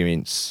great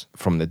experience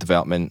from the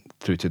development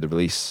through to the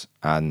release.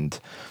 And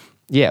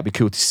yeah, it'd be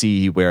cool to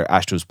see where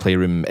Astro's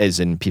Playroom is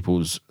in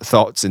people's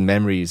thoughts and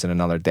memories in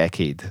another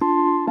decade.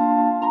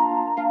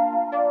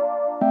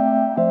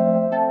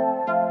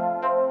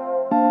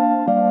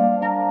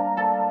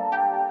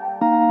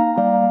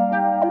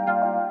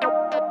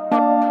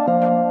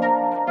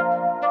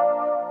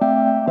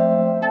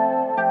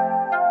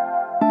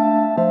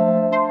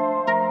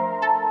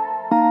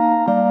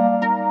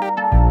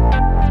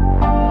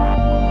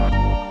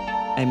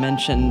 I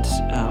mentioned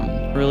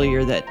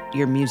earlier that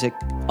your music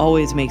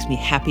always makes me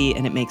happy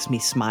and it makes me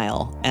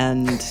smile.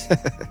 And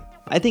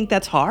I think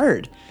that's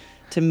hard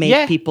to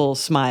make people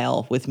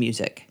smile with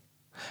music.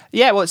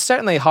 Yeah, well, it's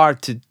certainly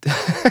hard to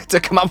to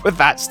come up with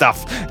that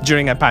stuff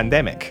during a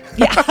pandemic.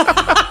 Yeah.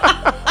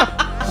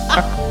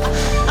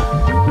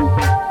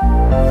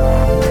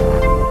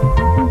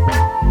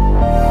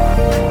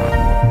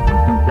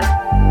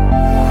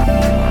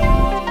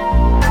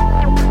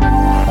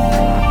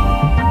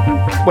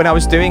 When I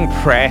was doing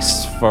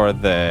press for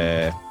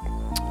the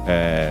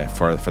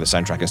for the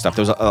soundtrack and stuff,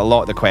 there was a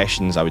lot of the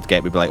questions I would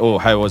get would be like, "Oh,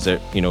 how was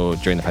it,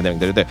 during the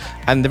pandemic?"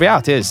 And the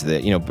reality is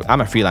that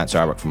I'm a freelancer.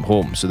 I work from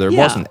home, so there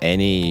wasn't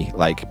any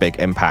like big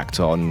impact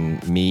on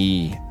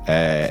me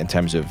in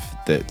terms of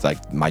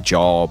my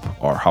job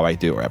or how I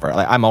do it or whatever.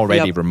 Like, I'm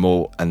already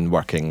remote and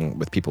working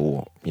with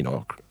people,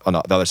 on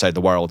the other side of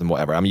the world and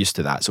whatever. I'm used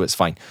to that, so it's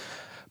fine.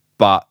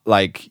 But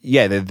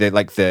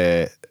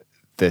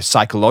the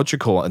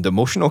psychological and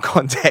emotional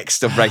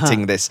context of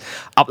writing this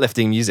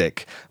uplifting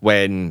music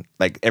when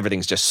like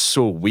everything's just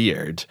so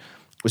weird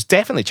was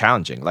definitely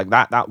challenging. Like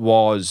that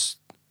was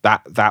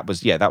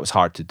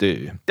hard to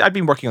do. I'd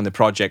been working on the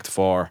project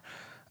for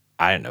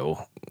I don't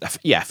know,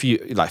 a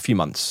few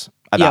months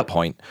at that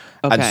point.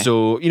 Okay. And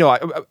so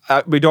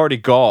we'd already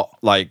got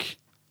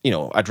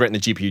I'd written the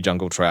GPU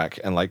Jungle track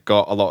and like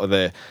got a lot of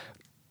the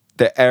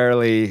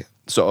early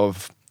sort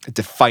of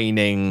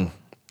defining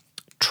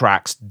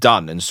tracks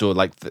done, and so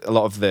like a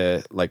lot of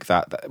the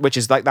that, which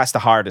is like that's the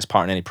hardest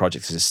part in any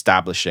project, is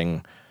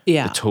establishing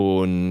the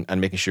tone and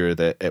making sure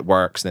that it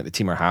works and that the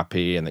team are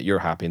happy and that you're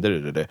happy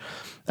and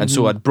and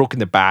so I'd broken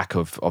the back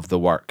of the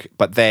work,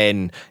 but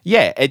then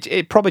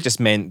it probably just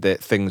meant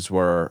that things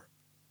were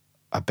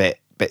a bit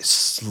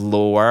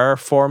slower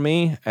for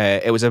me.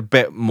 It was a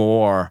bit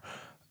more.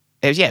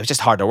 It was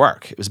just harder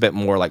work. It was a bit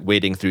more like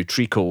wading through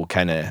treacle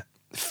kind of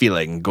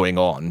feeling going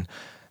on.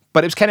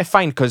 But it was kind of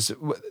fine because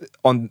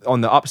on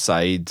the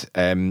upside,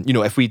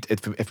 if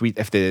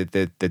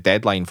the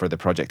deadline for the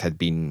project had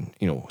been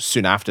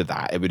soon after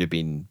that, it would have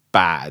been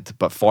bad.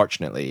 But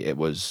fortunately, it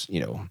was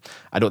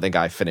I don't think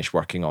I finished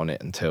working on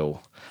it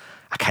until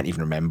I can't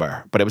even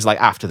remember. But it was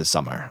like after the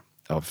summer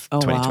of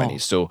 2020.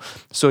 Wow.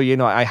 So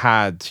I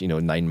had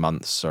 9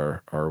 months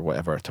or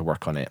whatever to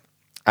work on it,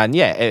 and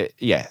it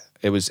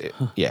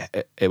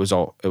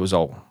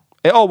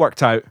all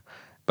worked out.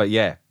 But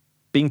yeah.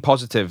 Being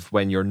positive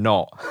when you're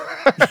not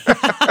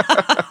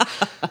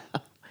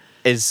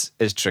is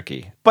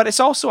tricky. But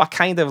it's also a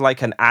kind of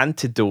like an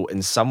antidote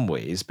in some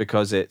ways,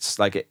 because it's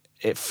like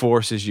it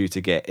forces you to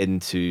get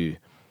into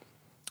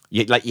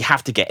you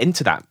have to get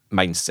into that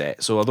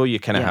mindset. So although you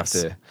kind of have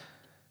to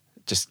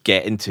just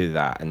get into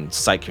that and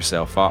psych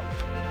yourself up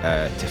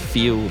to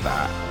feel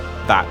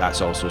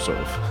that's also sort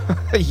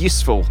of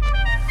useful.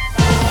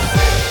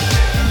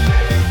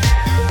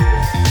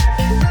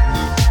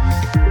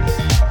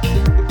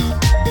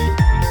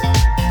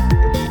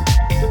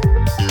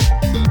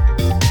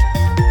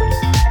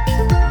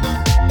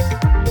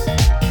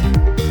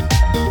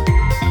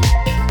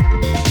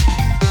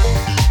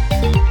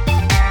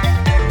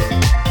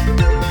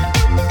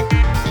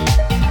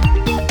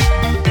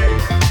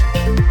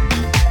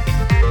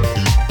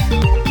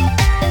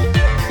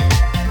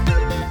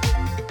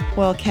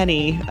 Well,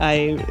 Kenny,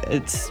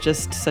 it's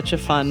just such a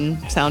fun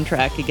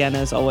soundtrack again,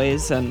 as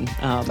always. And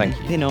thank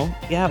you.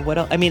 What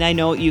else? I mean, I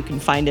know you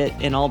can find it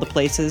in all the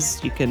places.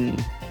 You can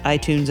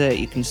iTunes it,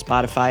 you can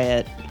Spotify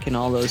it, you can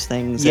all those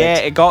things. Yeah,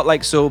 it got I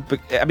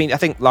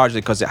think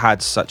largely because it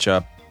had such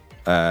a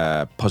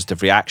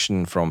positive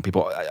reaction from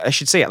people. I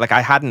should say it. Like,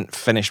 I hadn't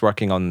finished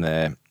working on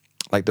the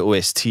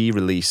OST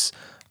release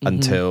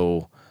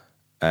until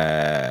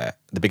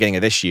the beginning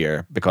of this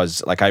year,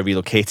 because I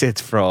relocated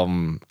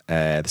from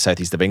the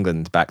southeast of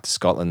England back to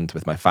Scotland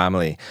with my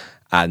family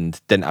and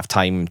didn't have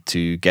time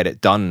to get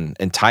it done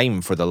in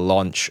time for the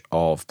launch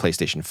of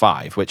PlayStation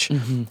 5, which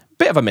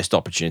bit of a missed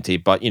opportunity,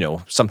 but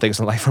some things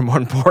in life are more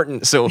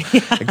important. So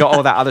I got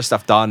all that other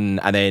stuff done,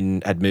 and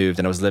then had moved,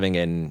 and I was living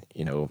in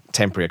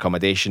temporary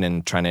accommodation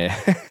and trying to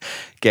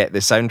get the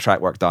soundtrack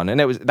work done, and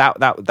it was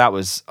that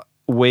was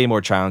way more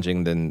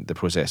challenging than the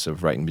process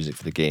of writing music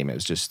for the game. It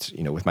was just,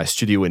 with my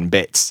studio in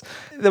bits.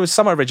 There was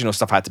some original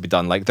stuff had to be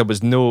done. Like, there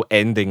was no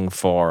ending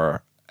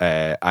for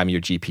I'm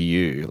Your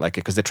GPU,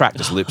 because the track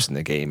just loops in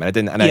the game. And I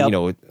didn't,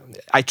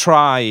 I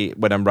try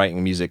when I'm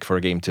writing music for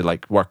a game to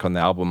work on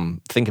the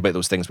album, think about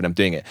those things when I'm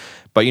doing it.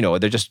 But,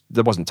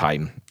 there wasn't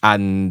time.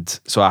 And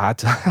so I had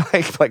to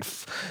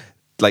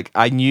like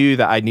I knew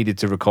that I needed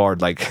to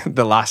record like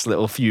the last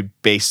little few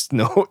bass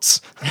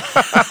notes.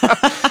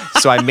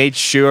 So I made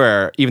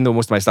sure, even though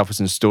most of my stuff was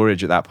in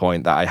storage at that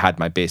point, that I had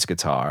my bass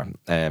guitar,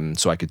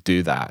 so I could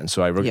do that. And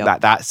so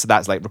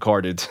that's like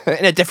recorded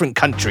in a different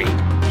country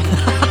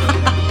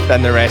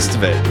than the rest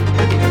of it.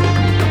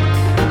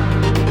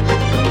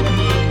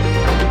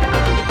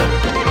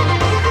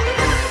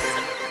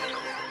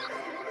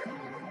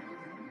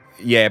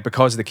 Yeah,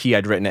 because of the key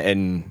I'd written it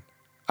in,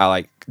 I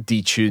like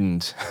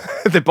detuned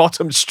the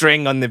bottom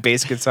string on the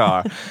bass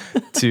guitar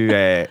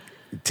to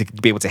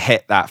be able to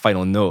hit that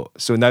final note.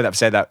 So now that I've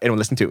said that, anyone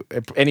listening to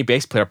it, any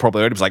bass player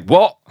probably heard it was like,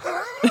 what?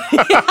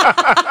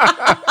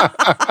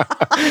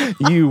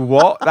 You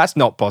what? That's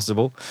not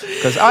possible.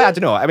 Because I don't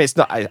know. I mean, it's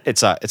not.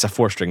 It's a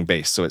 4-string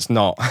bass, so it's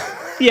not.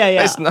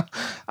 Yeah. It's not.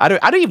 I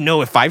don't even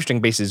know if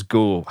 5-string basses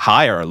go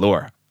higher or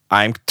lower.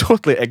 I'm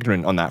totally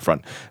ignorant on that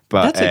front.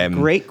 But That's a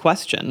great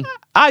question.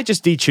 I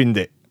just detuned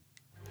it.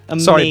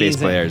 Amazing. Sorry, bass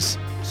players.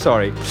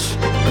 Sorry.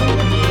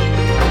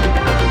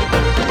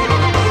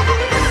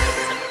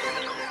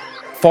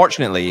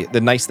 Fortunately,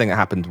 the nice thing that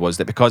happened was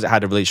that because it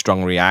had a really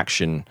strong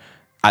reaction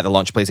at the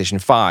launch of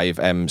PlayStation 5,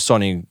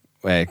 Sony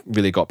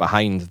really got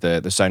behind the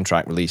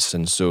soundtrack release,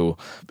 and so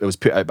it was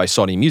put out by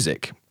Sony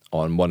Music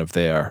on one of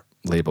their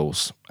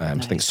labels.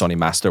 Nice. I think Sony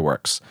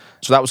Masterworks.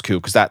 So that was cool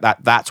because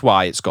that's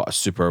why it's got a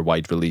super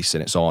wide release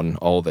and it's on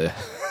all the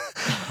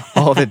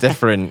all the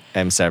different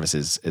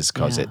services, is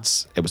because it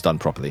was done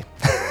properly.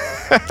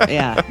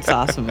 Yeah, it's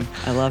awesome.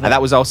 I love it. And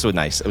that was also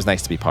nice. It was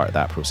nice to be part of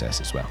that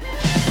process as well.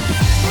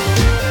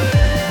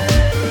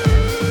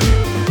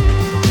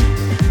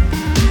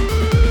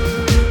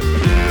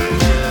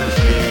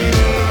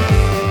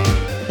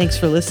 Thanks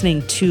for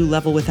listening to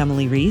Level with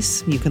Emily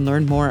Reese. You can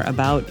learn more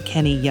about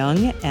Kenny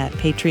Young at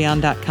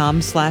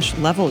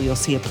patreon.com/level. You'll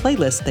see a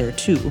playlist there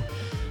too.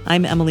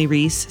 I'm Emily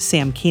Reese.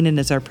 Sam Keenan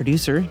is our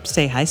producer.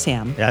 Say hi,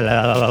 Sam.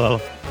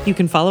 Hello. You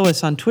can follow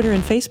us on Twitter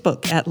and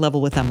Facebook at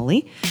Level with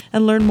Emily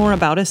and learn more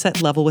about us at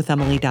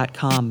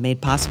levelwithemily.com,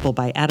 made possible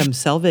by Adam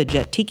Selvage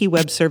at Tiki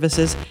Web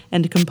Services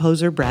and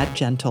composer Brad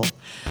Gentle.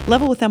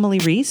 Level with Emily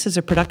Reese is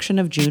a production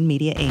of June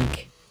Media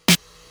Inc.